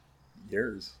for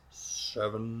Years.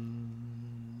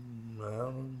 7.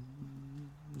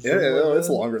 It's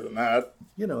longer than that.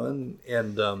 It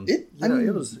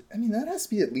was. that has to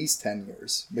be at least 10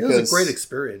 years. It was a great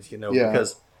experience,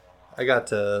 because I got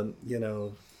to,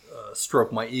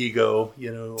 stroke my ego, a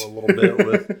little bit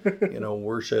with,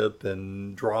 worship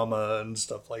and drama and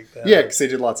stuff like that. Yeah, because they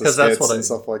did lots of skits and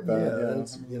stuff like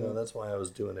that. Yeah, that's why I was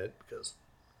doing it, because.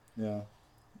 Yeah.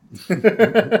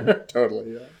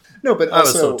 Totally, yeah. No, but I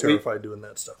was also, so terrified doing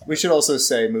that stuff. We should also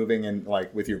say, moving in,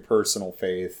 with your personal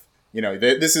faith,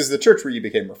 this is the church where you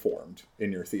became reformed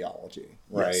in your theology,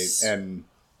 right? Yes. And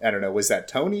I don't know, was that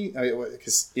Tony?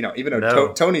 Because, even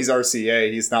though Tony's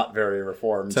RCA, he's not very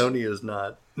reformed. Tony is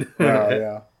not.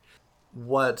 Yeah.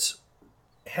 What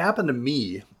happened to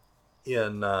me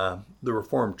in the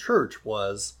Reformed Church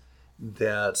was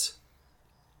that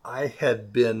I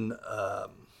had been,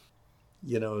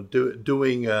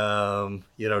 doing,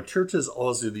 churches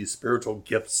always do these spiritual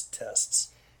gifts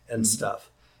tests and stuff.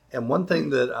 And one thing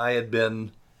that I had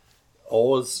been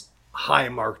always high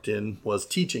marked in was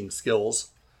teaching skills.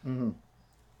 Mm-hmm.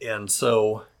 And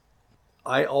so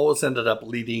I always ended up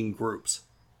leading groups,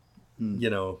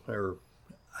 or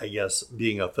I guess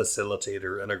being a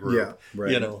facilitator in a group,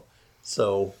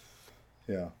 So,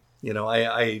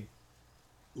 I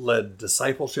led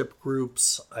discipleship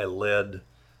groups. I led,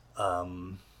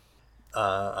 I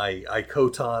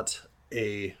co-taught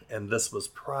and this was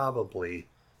probably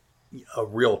a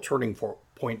real turning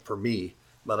point for me,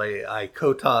 but I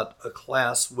co-taught a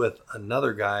class with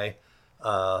another guy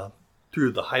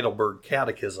through the Heidelberg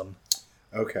Catechism.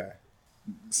 Okay.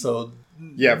 So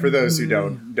yeah, for those who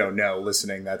don't know,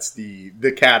 listening, that's the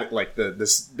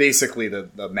basically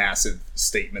the massive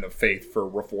statement of faith for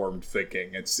Reformed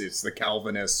thinking. It's the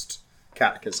Calvinist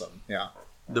Catechism. Yeah.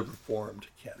 The Reformed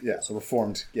Catechism. Yeah. So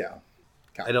Reformed. Yeah.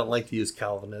 Calvinist. I don't like to use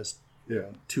Calvinist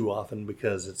too often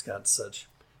because it's got such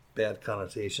bad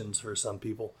connotations for some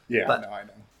people. Yeah, but no, I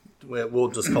know. We'll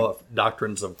just call it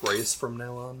Doctrines of Grace from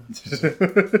now on.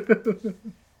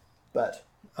 But,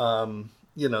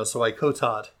 so I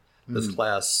co-taught this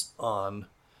class on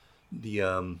the,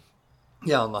 on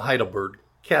the Heidelberg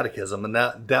Catechism. And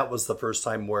that was the first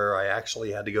time where I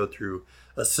actually had to go through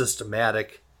a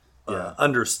systematic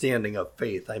understanding of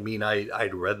faith. I mean,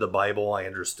 I'd read the Bible. I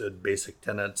understood basic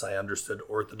tenets. I understood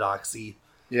orthodoxy.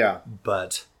 Yeah.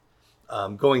 But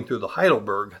going through the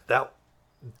Heidelberg,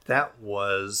 that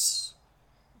was,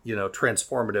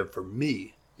 transformative for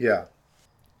me. Yeah.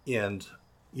 And,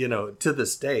 to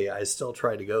this day, I still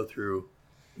try to go through,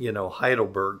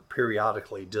 Heidelberg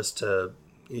periodically just to,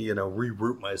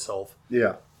 reroot myself.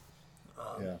 Yeah.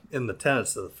 In the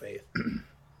tenets of the faith.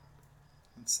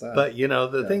 But,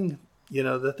 the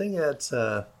thing that's,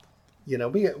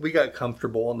 we got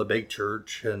comfortable in the big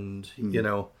church and,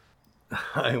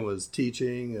 I was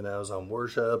teaching and I was on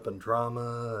worship and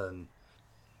drama and,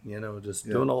 just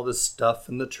doing all this stuff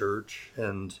in the church.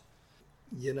 And,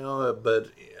 but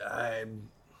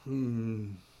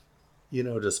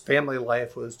just family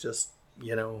life was just,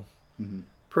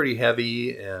 pretty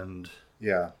heavy. And,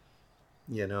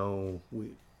 we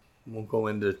won't go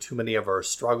into too many of our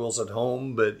struggles at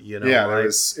home, but,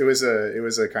 it was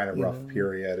a kind of rough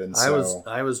period. And so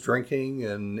I was drinking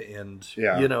and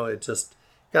it just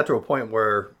got to a point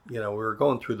where, we were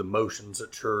going through the motions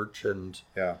at church and,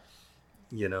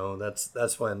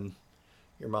 that's when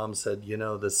your mom said,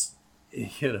 this,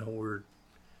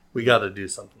 we got to do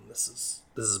something. This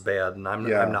is bad. And I'm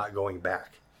not going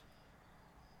back.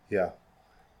 Yeah.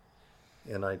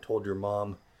 And I told your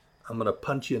mom, I'm going to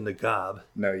punch you in the gob.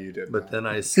 No, you didn't. But then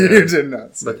I said, you did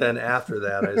not say but then after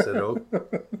that, I said, oh,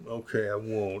 okay, I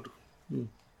won't.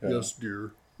 Yes,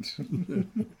 dear.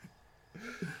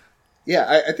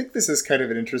 Yeah, I think this is kind of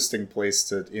an interesting place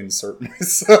to insert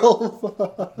myself.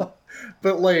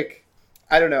 But,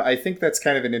 I don't know. I think that's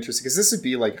kind of an interesting... Because this would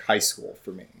be, high school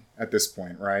for me at this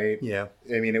point, right? Yeah.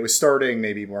 I mean, it was starting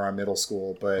maybe more on middle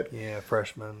school, but... Yeah,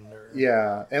 freshman.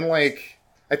 Yeah, and,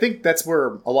 I think that's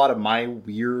where a lot of my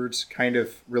weird kind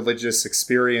of religious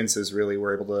experiences really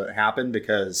were able to happen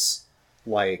because,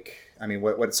 what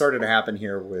started to happen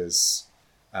here was...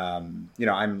 you're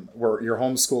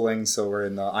homeschooling, so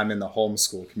I'm in the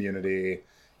homeschool community,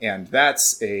 and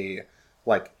that's a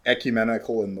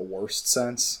ecumenical in the worst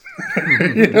sense. What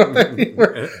I mean?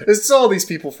 There's all these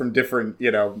people from different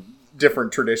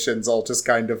traditions, all just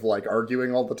kind of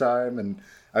arguing all the time, and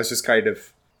I was just kind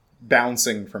of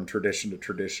bouncing from tradition to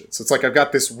tradition. So it's I've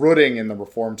got this rooting in the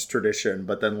Reformed tradition,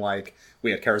 but then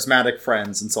we had charismatic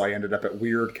friends, and so I ended up at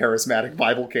weird charismatic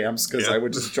Bible camps because I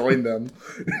would just join them.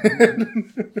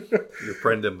 Your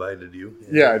friend invited you.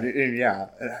 Yeah.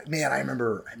 Man, I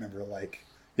remember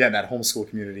in that homeschool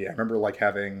community, I remember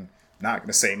having, not going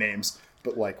to say names,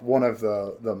 but one of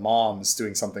the moms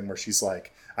doing something where she's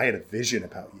like, I had a vision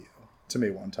about you to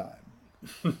me one time.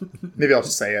 Maybe I'll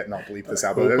just say it and I'll bleep this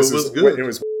out. But it was good. It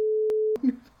was.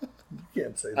 You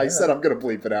can't say that. I said I'm going to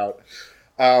bleep it out.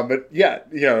 But yeah,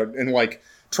 and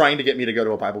trying to get me to go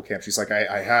to a Bible camp. She's like,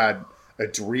 I had a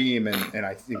dream and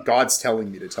I think God's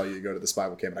telling me to tell you to go to this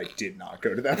Bible camp. And I did not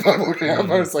go to that Bible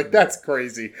camp. I was like, that's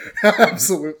crazy.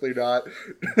 Absolutely not.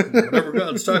 Whenever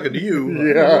God's talking to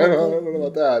you. Yeah, I don't know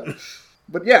about that.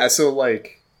 But yeah, so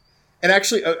and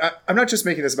actually, I'm not just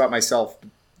making this about myself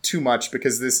too much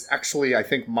because this actually, I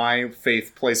think my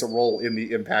faith plays a role in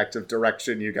the impact of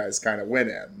direction you guys kind of went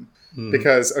in.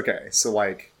 Because, okay, so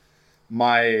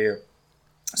my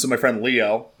So my friend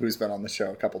Leo, who's been on the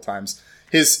show a couple times,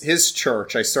 his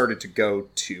church I started to go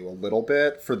to a little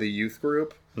bit for the youth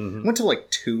group. Went to like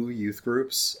 2 youth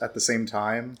groups at the same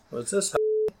time. Was this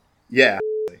Yeah.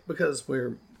 because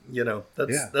we're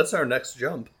that's our next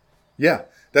jump. Yeah.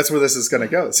 That's where this is going to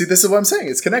go. See, this is what I'm saying.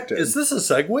 It's connected. Is this a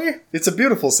segue? It's a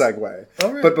beautiful segue.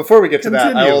 All right. But before we get to that,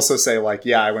 I Continue. also say, like,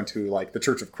 yeah, I went to, like, the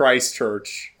Church of Christ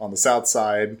Church on the south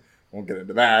side. Won't get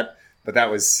into that. But that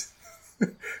was,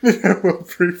 well,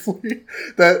 briefly,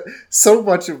 that so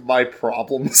much of my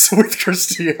problems with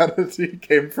Christianity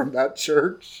came from that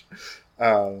church.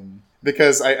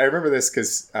 Because I remember this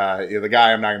because the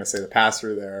guy, I'm not going to say the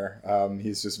pastor there,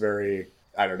 he's just very...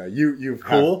 I don't know. You've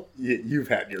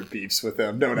had your beefs with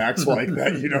him. Don't act like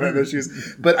that. You don't have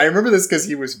issues. But I remember this because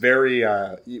he was very.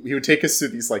 He would take us through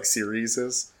these like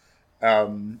series,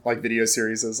 like video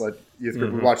series, like youth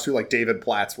group. We watched through like David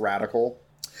Platt's Radical,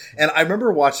 and I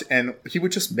remember and he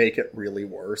would just make it really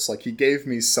worse. Like he gave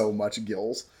me so much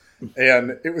guilt,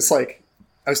 and it was like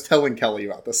I was telling Kelly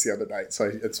about this the other night,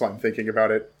 so that's why I'm thinking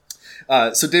about it.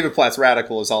 So David Platt's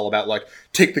Radical is all about like,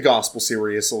 take the gospel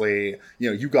seriously.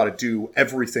 You got to do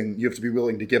everything. You have to be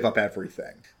willing to give up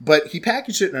everything. But he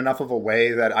packaged it in enough of a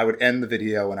way that I would end the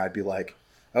video and I'd be like,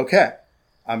 okay,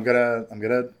 I'm gonna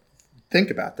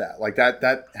think about that. Like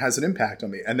that has an impact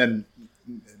on me. And then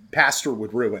Pastor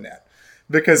would ruin it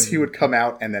because he would come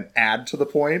out and then add to the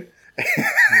point.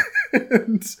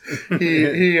 And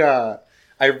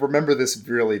I remember this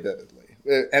really vividly.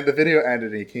 And the video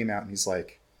ended and he came out and he's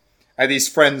like, I had these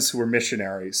friends who were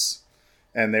missionaries,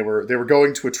 and they were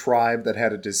going to a tribe that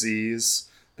had a disease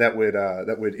that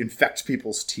would infect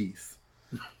people's teeth,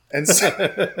 and so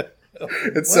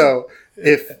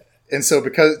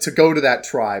because to go to that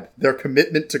tribe, their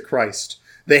commitment to Christ,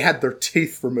 they had their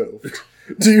teeth removed.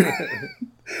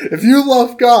 If you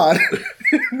love God,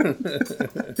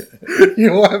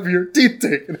 you'll have your teeth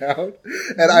taken out.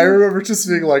 And I remember just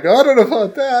being like, I don't know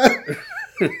about that.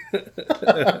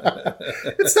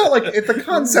 It's not like the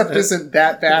concept isn't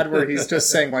that bad where he's just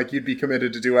saying like you'd be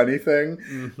committed to do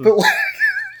anything, but like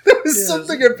there was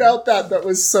something about that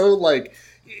was so like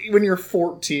when you're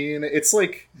 14, it's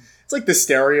like the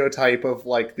stereotype of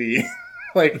like the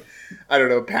like I don't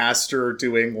know, pastor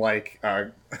doing like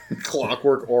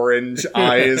Clockwork Orange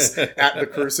eyes at the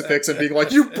crucifix and being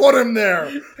like, you put him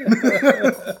there.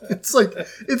 It's like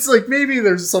maybe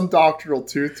there's some doctrinal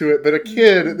truth to it, but a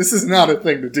kid, this is not a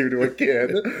thing to do to a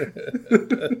kid.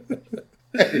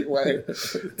 Anyway,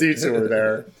 detour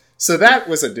there. So that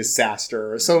was a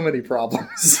disaster. So many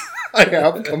problems I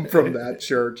have come from that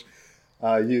church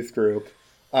youth group.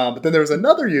 But then there was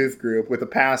another youth group with a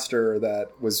pastor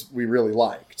that we really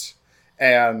liked.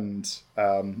 And,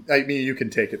 I mean, you can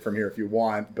take it from here if you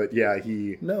want, but yeah,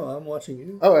 No, I'm watching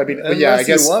you. Oh, I mean, Unless yeah, I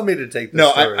guess... you want me to take this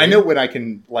No, story. I know when I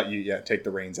can let you, take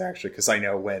the reins, actually, because I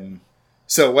know when...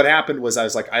 So what happened was I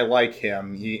was like, I like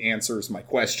him. He answers my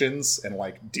questions and,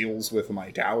 like, deals with my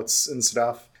doubts and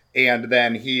stuff. And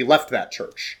then he left that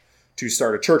church to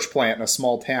start a church plant in a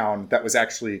small town that was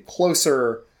actually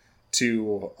closer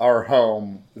to our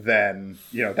home than,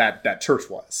 that church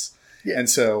was. Yeah. And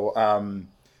so...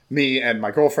 me and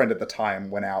my girlfriend at the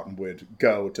time went out and would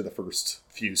go to the first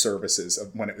few services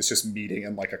of when it was just meeting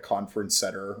in like a conference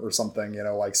center or something,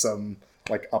 like some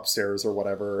like upstairs or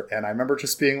whatever. And I remember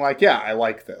just being like, yeah, I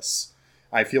like this.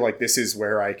 I feel like this is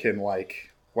where I can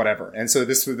like whatever. And so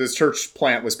this church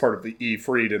plant was part of the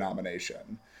E-Free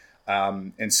denomination.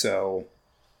 And so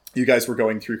you guys were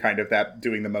going through kind of that,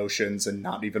 doing the motions and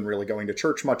not even really going to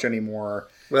church much anymore.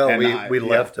 Well, we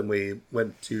left and we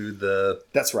went to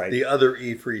that's right, the other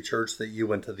E-Free church that you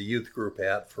went to the youth group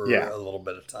at for a little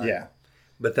bit of time. Yeah.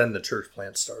 But then the church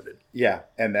plant started. Yeah.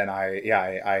 And then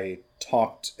I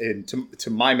talked to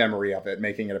my memory of it,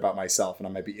 making it about myself, and I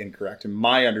might be incorrect. In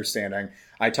my understanding,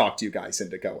 I talked you guys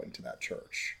into going to that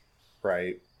church,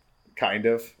 right? Kind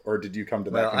of, or did you come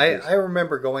to that conclusion? I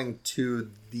remember going to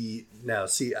now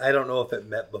see, I don't know if it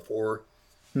met before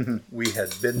we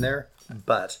had been there,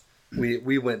 but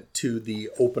we went to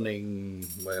the opening,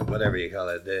 whatever you call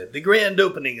it, the grand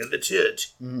opening of the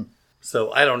church. Mm-hmm.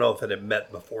 So I don't know if it had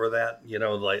met before that,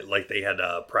 like they had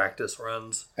practice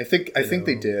runs. I think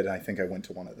they did. I think I went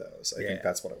to one of those. I think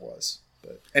that's what it was.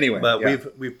 But anyway,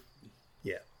 we've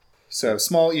So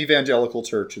small evangelical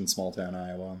church in small town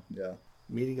Iowa. Yeah.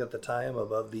 Meeting at the time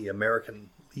above the American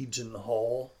Legion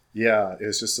Hall. Yeah, it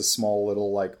was just a small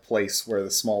little like place where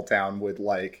the small town would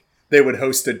they would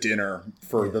host a dinner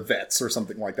for the vets or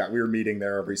something like that. We were meeting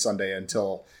there every Sunday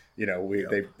until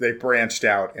they branched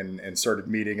out and started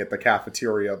meeting at the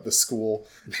cafeteria of the school.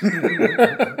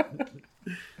 It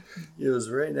was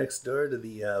right next door to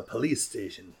the police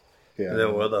station. Yeah.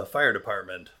 The fire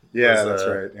department. Yeah, that's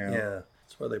right. Yeah.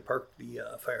 That's where they park the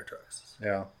fire trucks.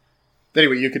 Yeah.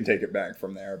 Anyway, you can take it back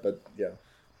from there, but yeah.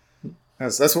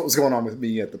 That's what was going on with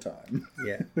me at the time.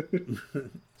 Yeah.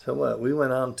 So we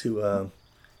went on to,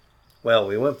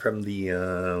 we went from the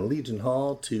Legion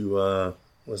Hall to,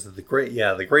 was it the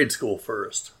grade school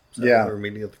first. So Yeah. we were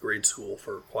meeting at the grade school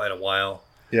for quite a while.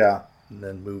 Yeah. And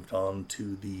then moved on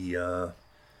to the,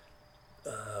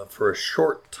 for a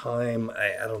short time,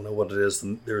 I don't know what it is.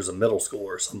 There's a middle school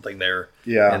or something there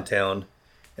in town.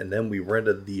 And then we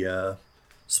rented the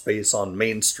space on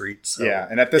Main Street. So yeah,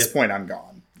 and at this point, I'm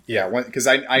gone. Yeah, because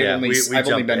I've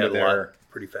only been to there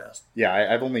pretty fast. Yeah,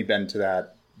 I've only been to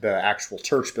the actual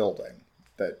church building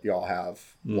that y'all have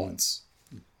once.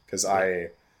 Because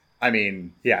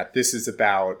this is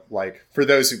about, like, for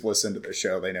those who've listened to the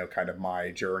show, they know kind of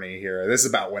my journey here. This is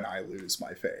about when I lose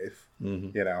my faith,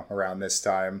 around this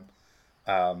time.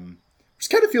 Which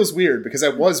kind of feels weird because I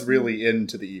was really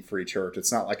into the E-Free Church.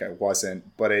 It's not like I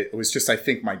wasn't, but it was just, I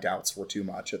think my doubts were too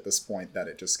much at this point that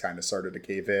it just kind of started to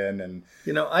cave in. And,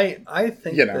 I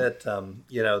think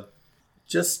that,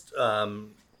 just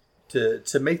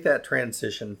to make that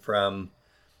transition from,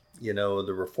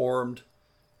 the Reformed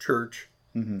Church,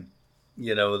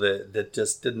 that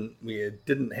just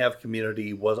didn't have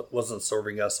community, wasn't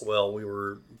serving us well. We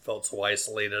felt so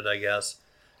isolated, I guess,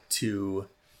 to,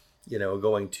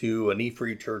 going to an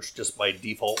E-Free Church just by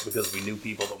default because we knew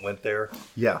people that went there.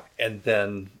 Yeah. And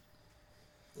then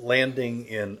landing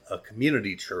in a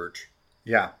community church,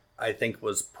 I think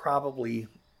was probably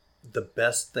the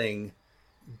best thing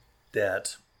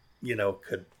that,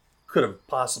 could have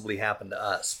possibly happened to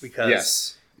us, because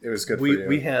yes, it was good for you.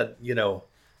 We had,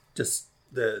 just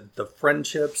the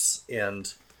friendships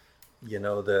and,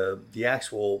 the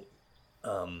actual,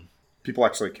 people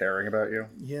actually caring about you.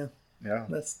 Yeah. Yeah.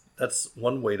 That's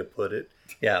one way to put it.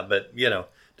 Yeah. But,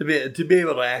 to be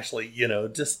able to actually,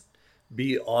 just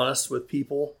be honest with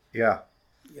people. Yeah.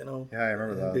 Yeah, I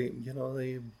remember that.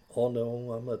 They all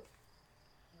know I'm a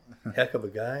heck of a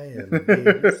guy.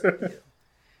 And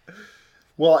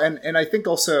Well, and I think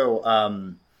also,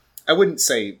 I wouldn't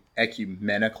say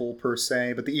ecumenical per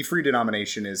se, but the E-Free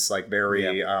denomination is like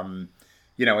very,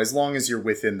 as long as you're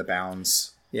within the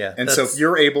bounds. Yeah. And so if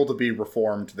you're able to be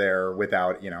reformed there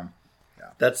without,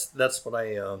 That's what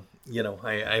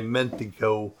I meant to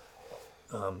go,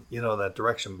 that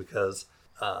direction, because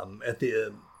at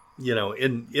the,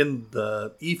 in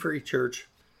the E-Free Church,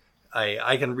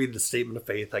 I can read the statement of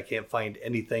faith. I can't find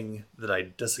anything that I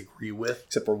disagree with.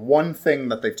 Except for one thing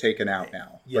that they've taken out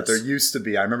now. Yes. But there used to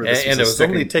be, I remember this and was it was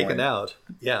only taken out.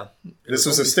 Yeah. This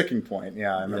was a sticking point.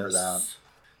 Yeah, I remember that.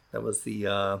 That was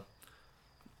the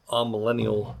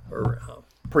millennial or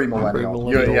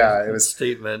premillennial. It was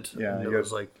statement. Yeah, and it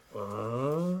was like,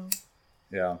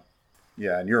 yeah,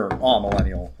 and you're all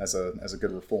millennial as a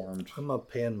good reformed. I'm a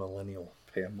pan millennial.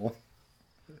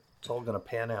 It's all gonna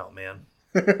pan out, man.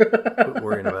 Quit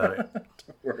worrying about it.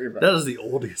 Don't worry about that is the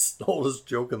oldest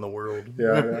joke in the world.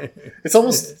 Yeah. It's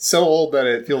almost so old that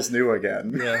it feels new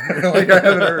again. Yeah. Like I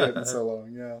haven't heard it in so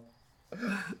long. Yeah.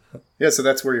 Yeah, so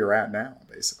that's where you're at now,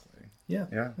 basically. Yeah.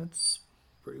 Yeah. That's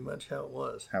pretty much how it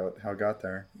was. How it got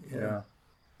there. Yeah.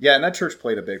 Yeah, and that church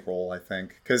played a big role, I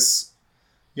think, because,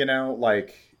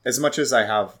 like, as much as I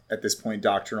have at this point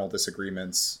doctrinal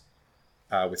disagreements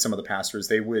with some of the pastors,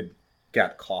 they would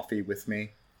get coffee with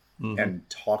me and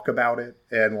talk about it.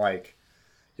 And, like,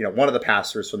 one of the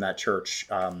pastors from that church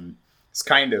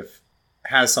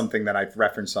has something that I've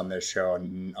referenced on this show a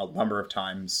number of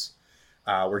times,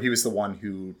 where he was the one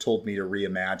who told me to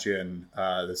reimagine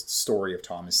the story of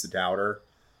Thomas the Doubter,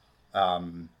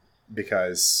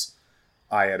 because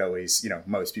I had always,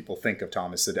 most people think of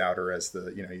Thomas the Doubter as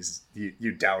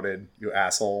you doubted, you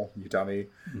asshole, you dummy.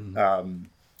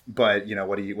 But,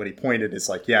 what he pointed is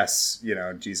like, yes,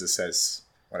 Jesus says,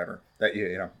 whatever, that,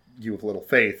 you have little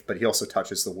faith, but he also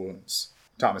touches the wounds.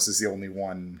 Thomas is the only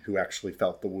one who actually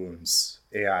felt the wounds.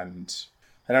 And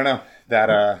I don't know,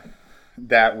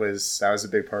 that was a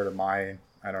big part of my,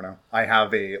 I don't know. I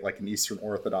have an Eastern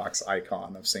Orthodox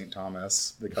icon of St.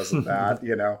 Thomas because of that,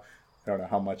 I don't know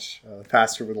how much a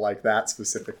pastor would like that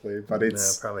specifically, but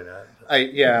it's... No, probably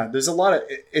not. There's a lot of...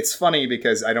 It's funny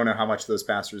because I don't know how much those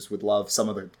pastors would love some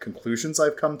of the conclusions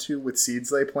I've come to with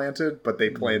seeds they planted, but they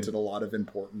planted a lot of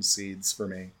important seeds for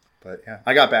me. But yeah,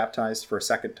 I got baptized for a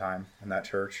second time in that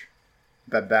church.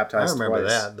 Got baptized twice. I remember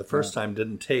that. The first time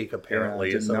didn't take,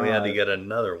 apparently, so we had to get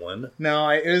another one. No,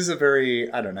 it is a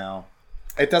very... I don't know.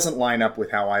 It doesn't line up with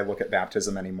how I look at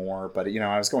baptism anymore, but,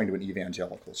 I was going to an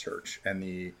evangelical church,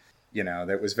 and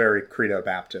that was very Credo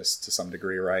Baptist to some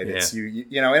degree, right? Yeah. It's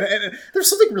and there's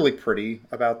something really pretty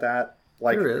about that,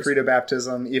 like There is. Credo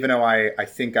baptism. Even though I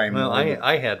think I'm Well, more-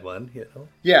 I had one,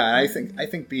 yeah, I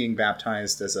think being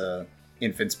baptized as a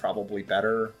infant's probably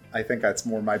better. I think that's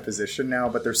more my position now.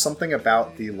 But there's something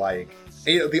about the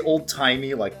old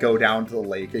timey go down to the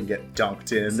lake and get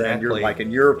dunked in, Exactly.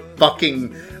 and you're a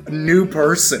fucking new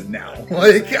person now.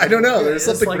 I don't know. There's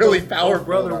something really powerful.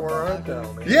 Brother, about where that. art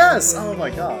thou, man? Yes. Oh my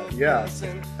God. Yeah.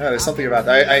 There's something about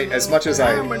that. I as much as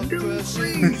I. I'm a new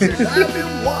creation. I've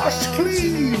been washed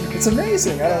clean. It's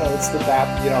amazing. I don't know. It's the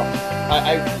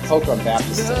I poke on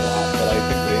Baptists a lot, but I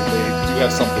think they do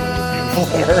have something really beautiful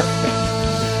there.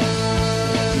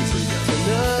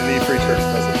 And the Free Church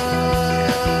does it.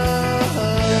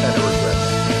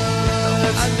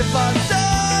 And if I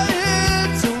die here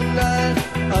tonight,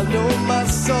 I know my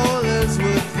soul is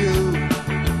with you.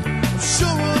 I'm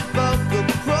sure about the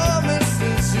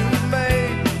promises you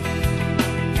made.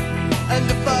 And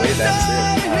if I way that's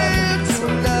die it. here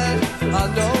tonight, I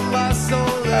know my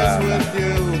soul is with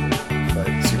you. But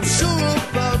Super Sure Chats.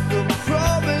 about the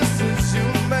promises you I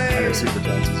know made. Super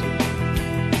Chats is really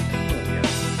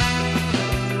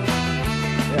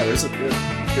yeah, there's a good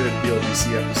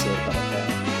VLVC episode about that.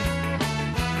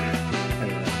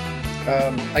 Anyway,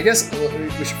 I guess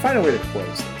we should find a way to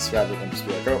close this rather than just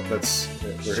be like, oh,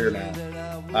 we're here now.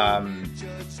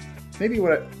 Maybe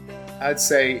what I'd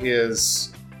say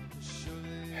is,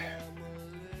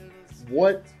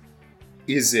 what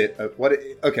is it?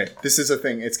 Okay, this is a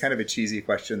thing. It's kind of a cheesy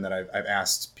question that I've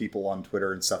asked people on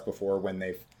Twitter and stuff before when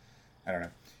I don't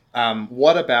know.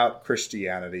 What about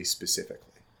Christianity specifically?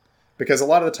 Because a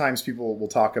lot of the times people will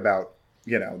talk about,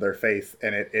 their faith,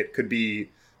 and it could be,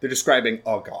 they're describing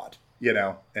a God,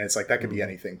 and it's like, that could be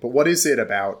anything. But what is it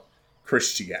about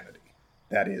Christianity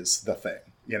that is the thing,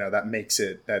 that makes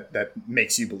it, that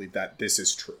makes you believe that this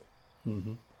is true?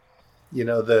 Mm-hmm.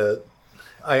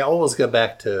 I always go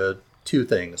back to two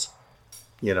things.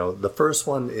 The first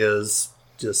one is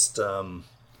just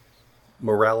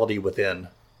morality within,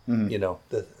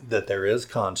 that there is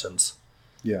conscience.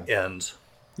 Yeah. And,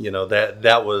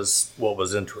 that was what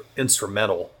was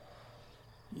instrumental,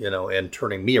 in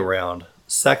turning me around.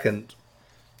 Second,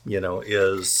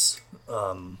 is,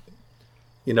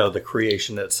 the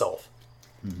creation itself.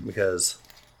 Mm-hmm. Because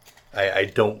I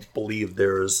don't believe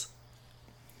there's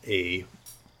a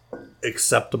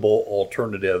acceptable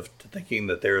alternative to thinking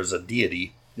that there is a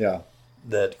deity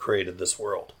that created this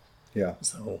world. Yeah.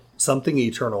 So something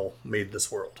eternal made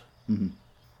this world. Mm-hmm.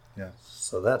 Yeah.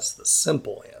 So that's the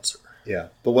simple answer. Yeah.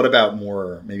 But what about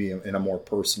maybe in a more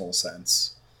personal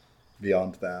sense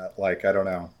beyond that? I don't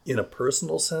know. In a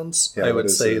personal sense, Yeah, I what would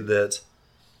is say it? that,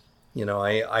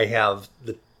 I have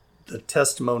the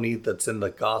testimony that's in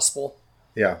the gospel.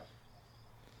 Yeah.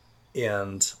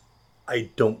 And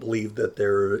I don't believe that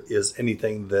there is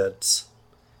anything that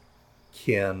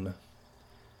can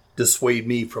dissuade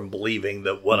me from believing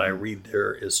that what I read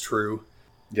there is true.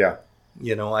 Yeah.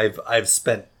 I've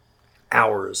spent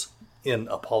hours in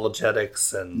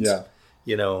apologetics and,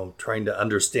 trying to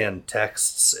understand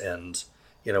texts and,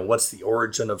 what's the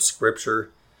origin of scripture?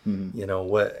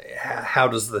 Mm-hmm. How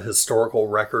does the historical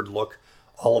record look?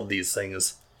 All of these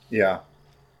things. Yeah.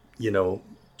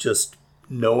 Just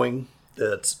knowing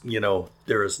that,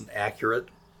 there is an accurate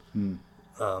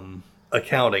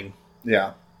accounting.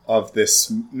 Yeah. Of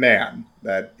this man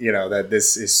that, that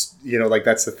this is,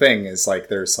 that's the thing is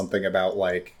there's something about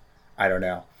I don't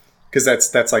know. Because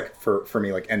that's for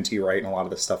me, NT Wright and a lot of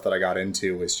the stuff that I got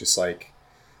into was just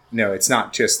no, it's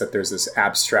not just that there's this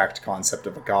abstract concept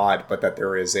of a God, but that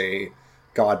there is a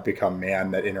God become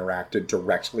man that interacted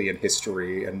directly in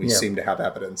history. And we seem to have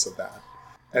evidence of that.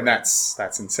 And that's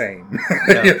insane.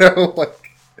 Yeah.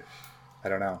 I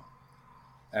don't know.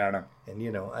 And,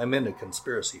 I'm into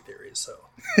conspiracy theories, so.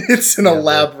 It's an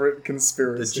elaborate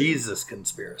conspiracy. The Jesus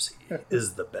conspiracy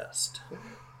is the best.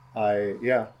 I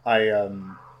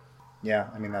mean,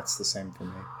 that's the same for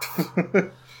me.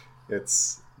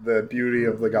 It's the beauty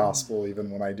of the gospel, even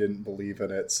when I didn't believe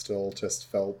in it, still just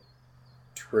felt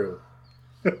true.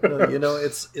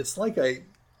 It's like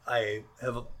I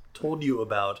have told you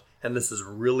about, and this is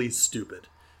really stupid,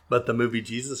 but the movie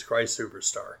Jesus Christ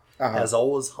Superstar has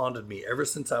always haunted me ever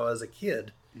since I was a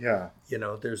kid. Yeah.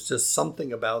 There's just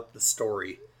something about the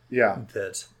story. Yeah.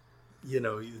 That,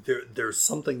 there's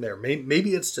something there.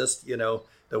 Maybe it's just, that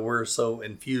we're so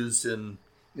infused in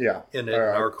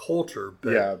our culture.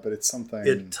 But but it's something.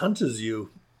 It touches you.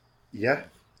 Yeah.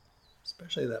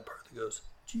 Especially that part that goes,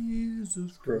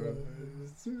 Jesus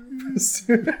Christ.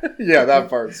 Yeah, that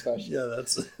part especially. Yeah,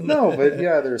 that's... No, but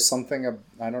yeah, there's something,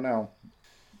 I don't know.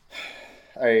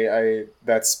 I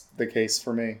that's the case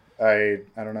for me. I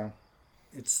don't know.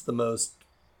 It's the most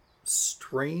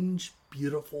strange,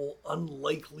 beautiful,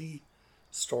 unlikely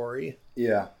story.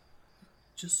 Yeah.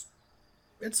 Just,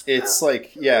 It's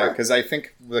like, yeah, because I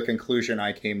think the conclusion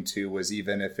I came to was,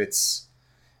 even if it's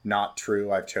not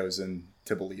true, I've chosen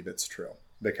to believe it's true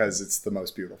because it's the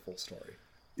most beautiful story.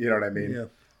 You know what I mean? Yeah.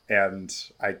 And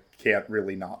I can't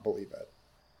really not believe it.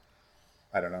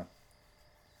 I don't know.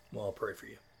 Well, I'll pray for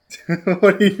you.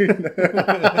 What do you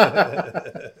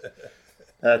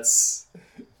That's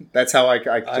how I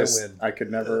win. I could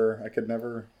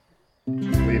never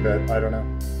leave it. I don't know.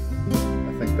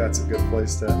 I think that's a good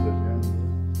place to end it.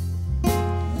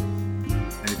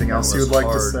 Yeah. Anything else you would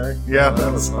like to say? Yeah,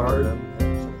 that was hard.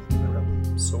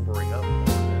 I'm sobering up.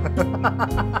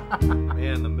 Man,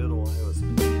 in the middle, I was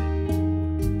bleeding.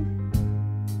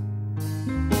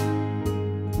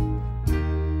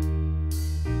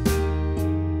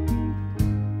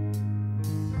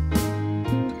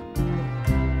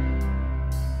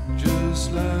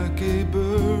 Just like a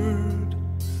bird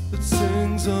that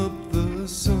sings up the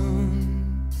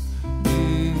sun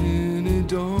in a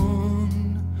dawn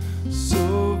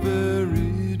so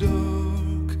very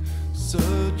dark,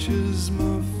 such is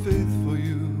my faith for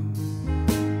you,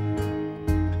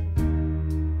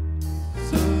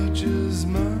 such is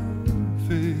my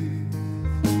faith.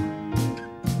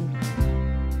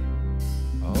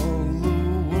 All the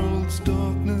world's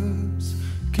darkness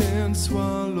can't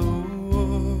swallow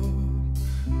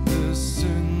this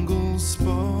single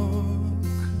spark,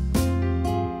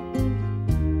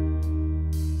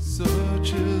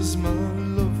 such is my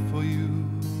love for you,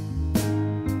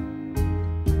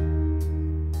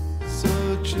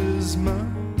 such is my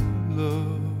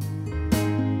love.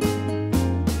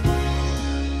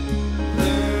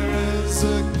 There is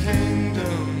a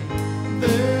kingdom,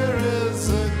 there is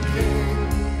a king,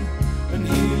 and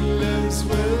he lives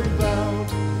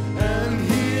without, and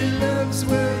he lives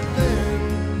within.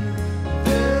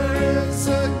 There is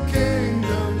a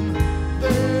kingdom,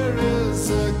 there is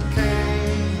a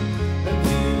king, and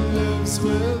he lives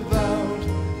without,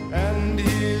 and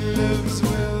he lives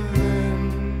within.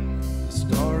 The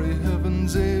starry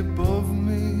heavens above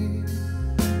me,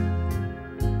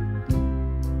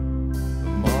 the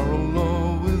moral law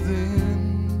within,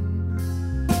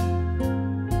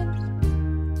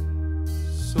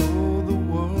 so the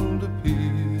world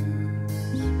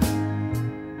appears,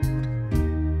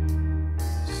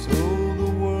 so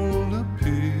the world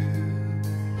appears.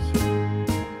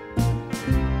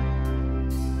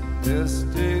 This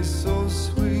day so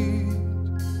sweet,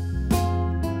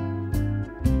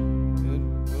 it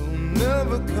will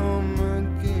never come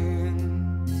again.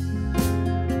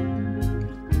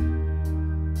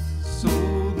 So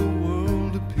the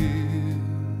world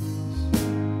appears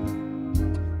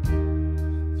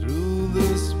through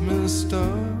this mist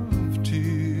of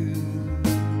tears.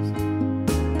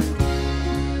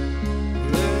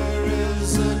 There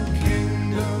is a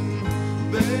kingdom,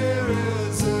 there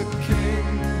is a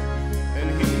king, and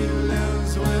he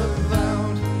lives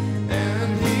without, and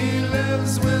he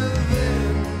lives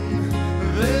within.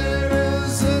 There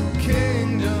is a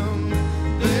kingdom,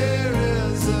 there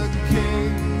is a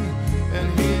king, and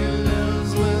he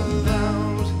lives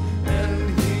without,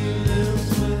 and he lives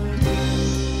within.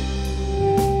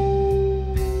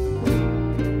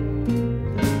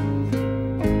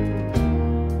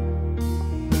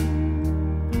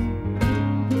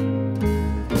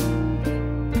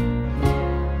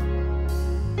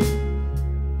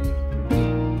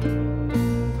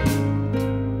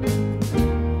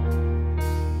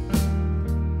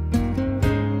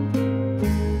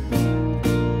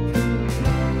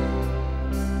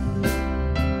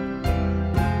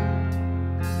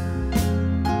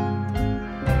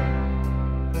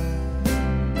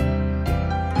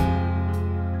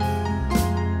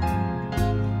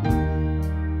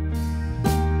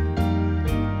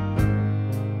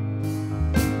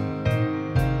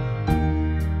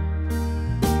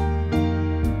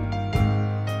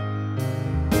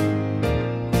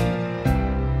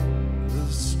 The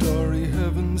starry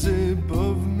heavens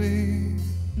above me,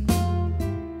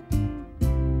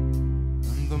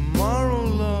 and the moral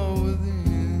law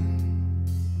within,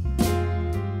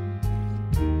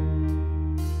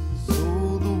 so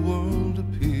the world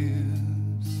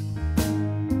appears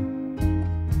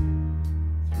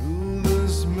through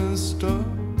this mist of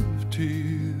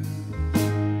tears.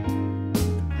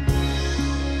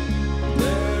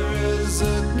 There is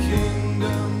a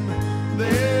kingdom,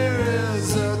 there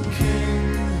is a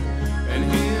king, and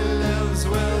he lives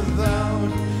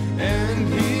without, and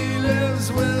he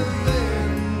lives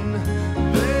within.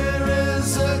 There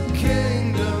is a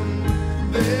kingdom,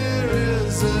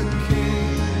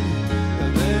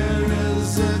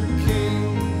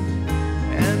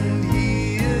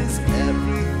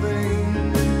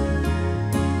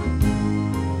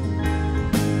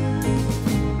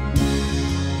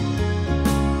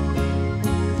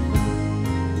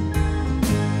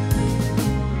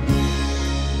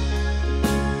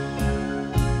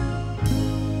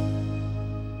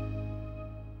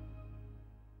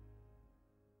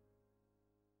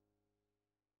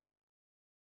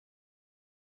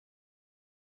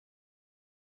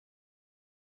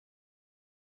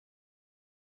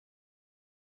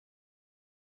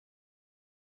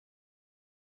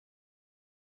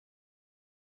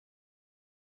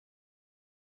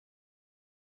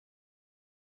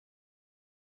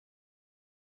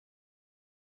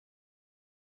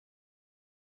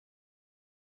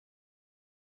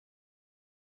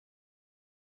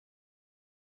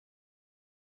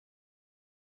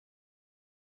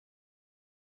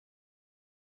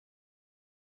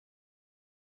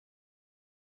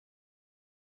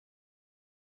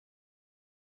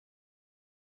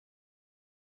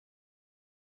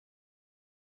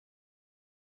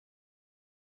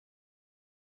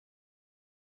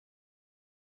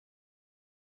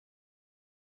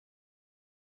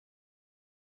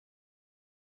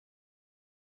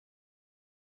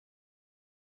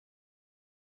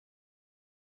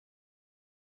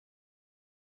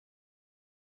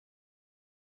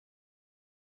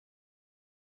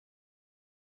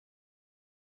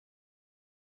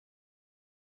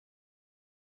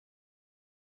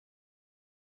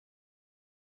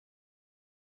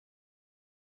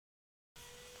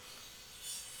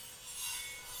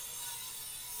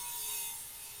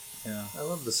 I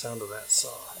love the sound of that saw.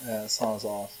 Yeah, that song's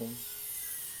awesome.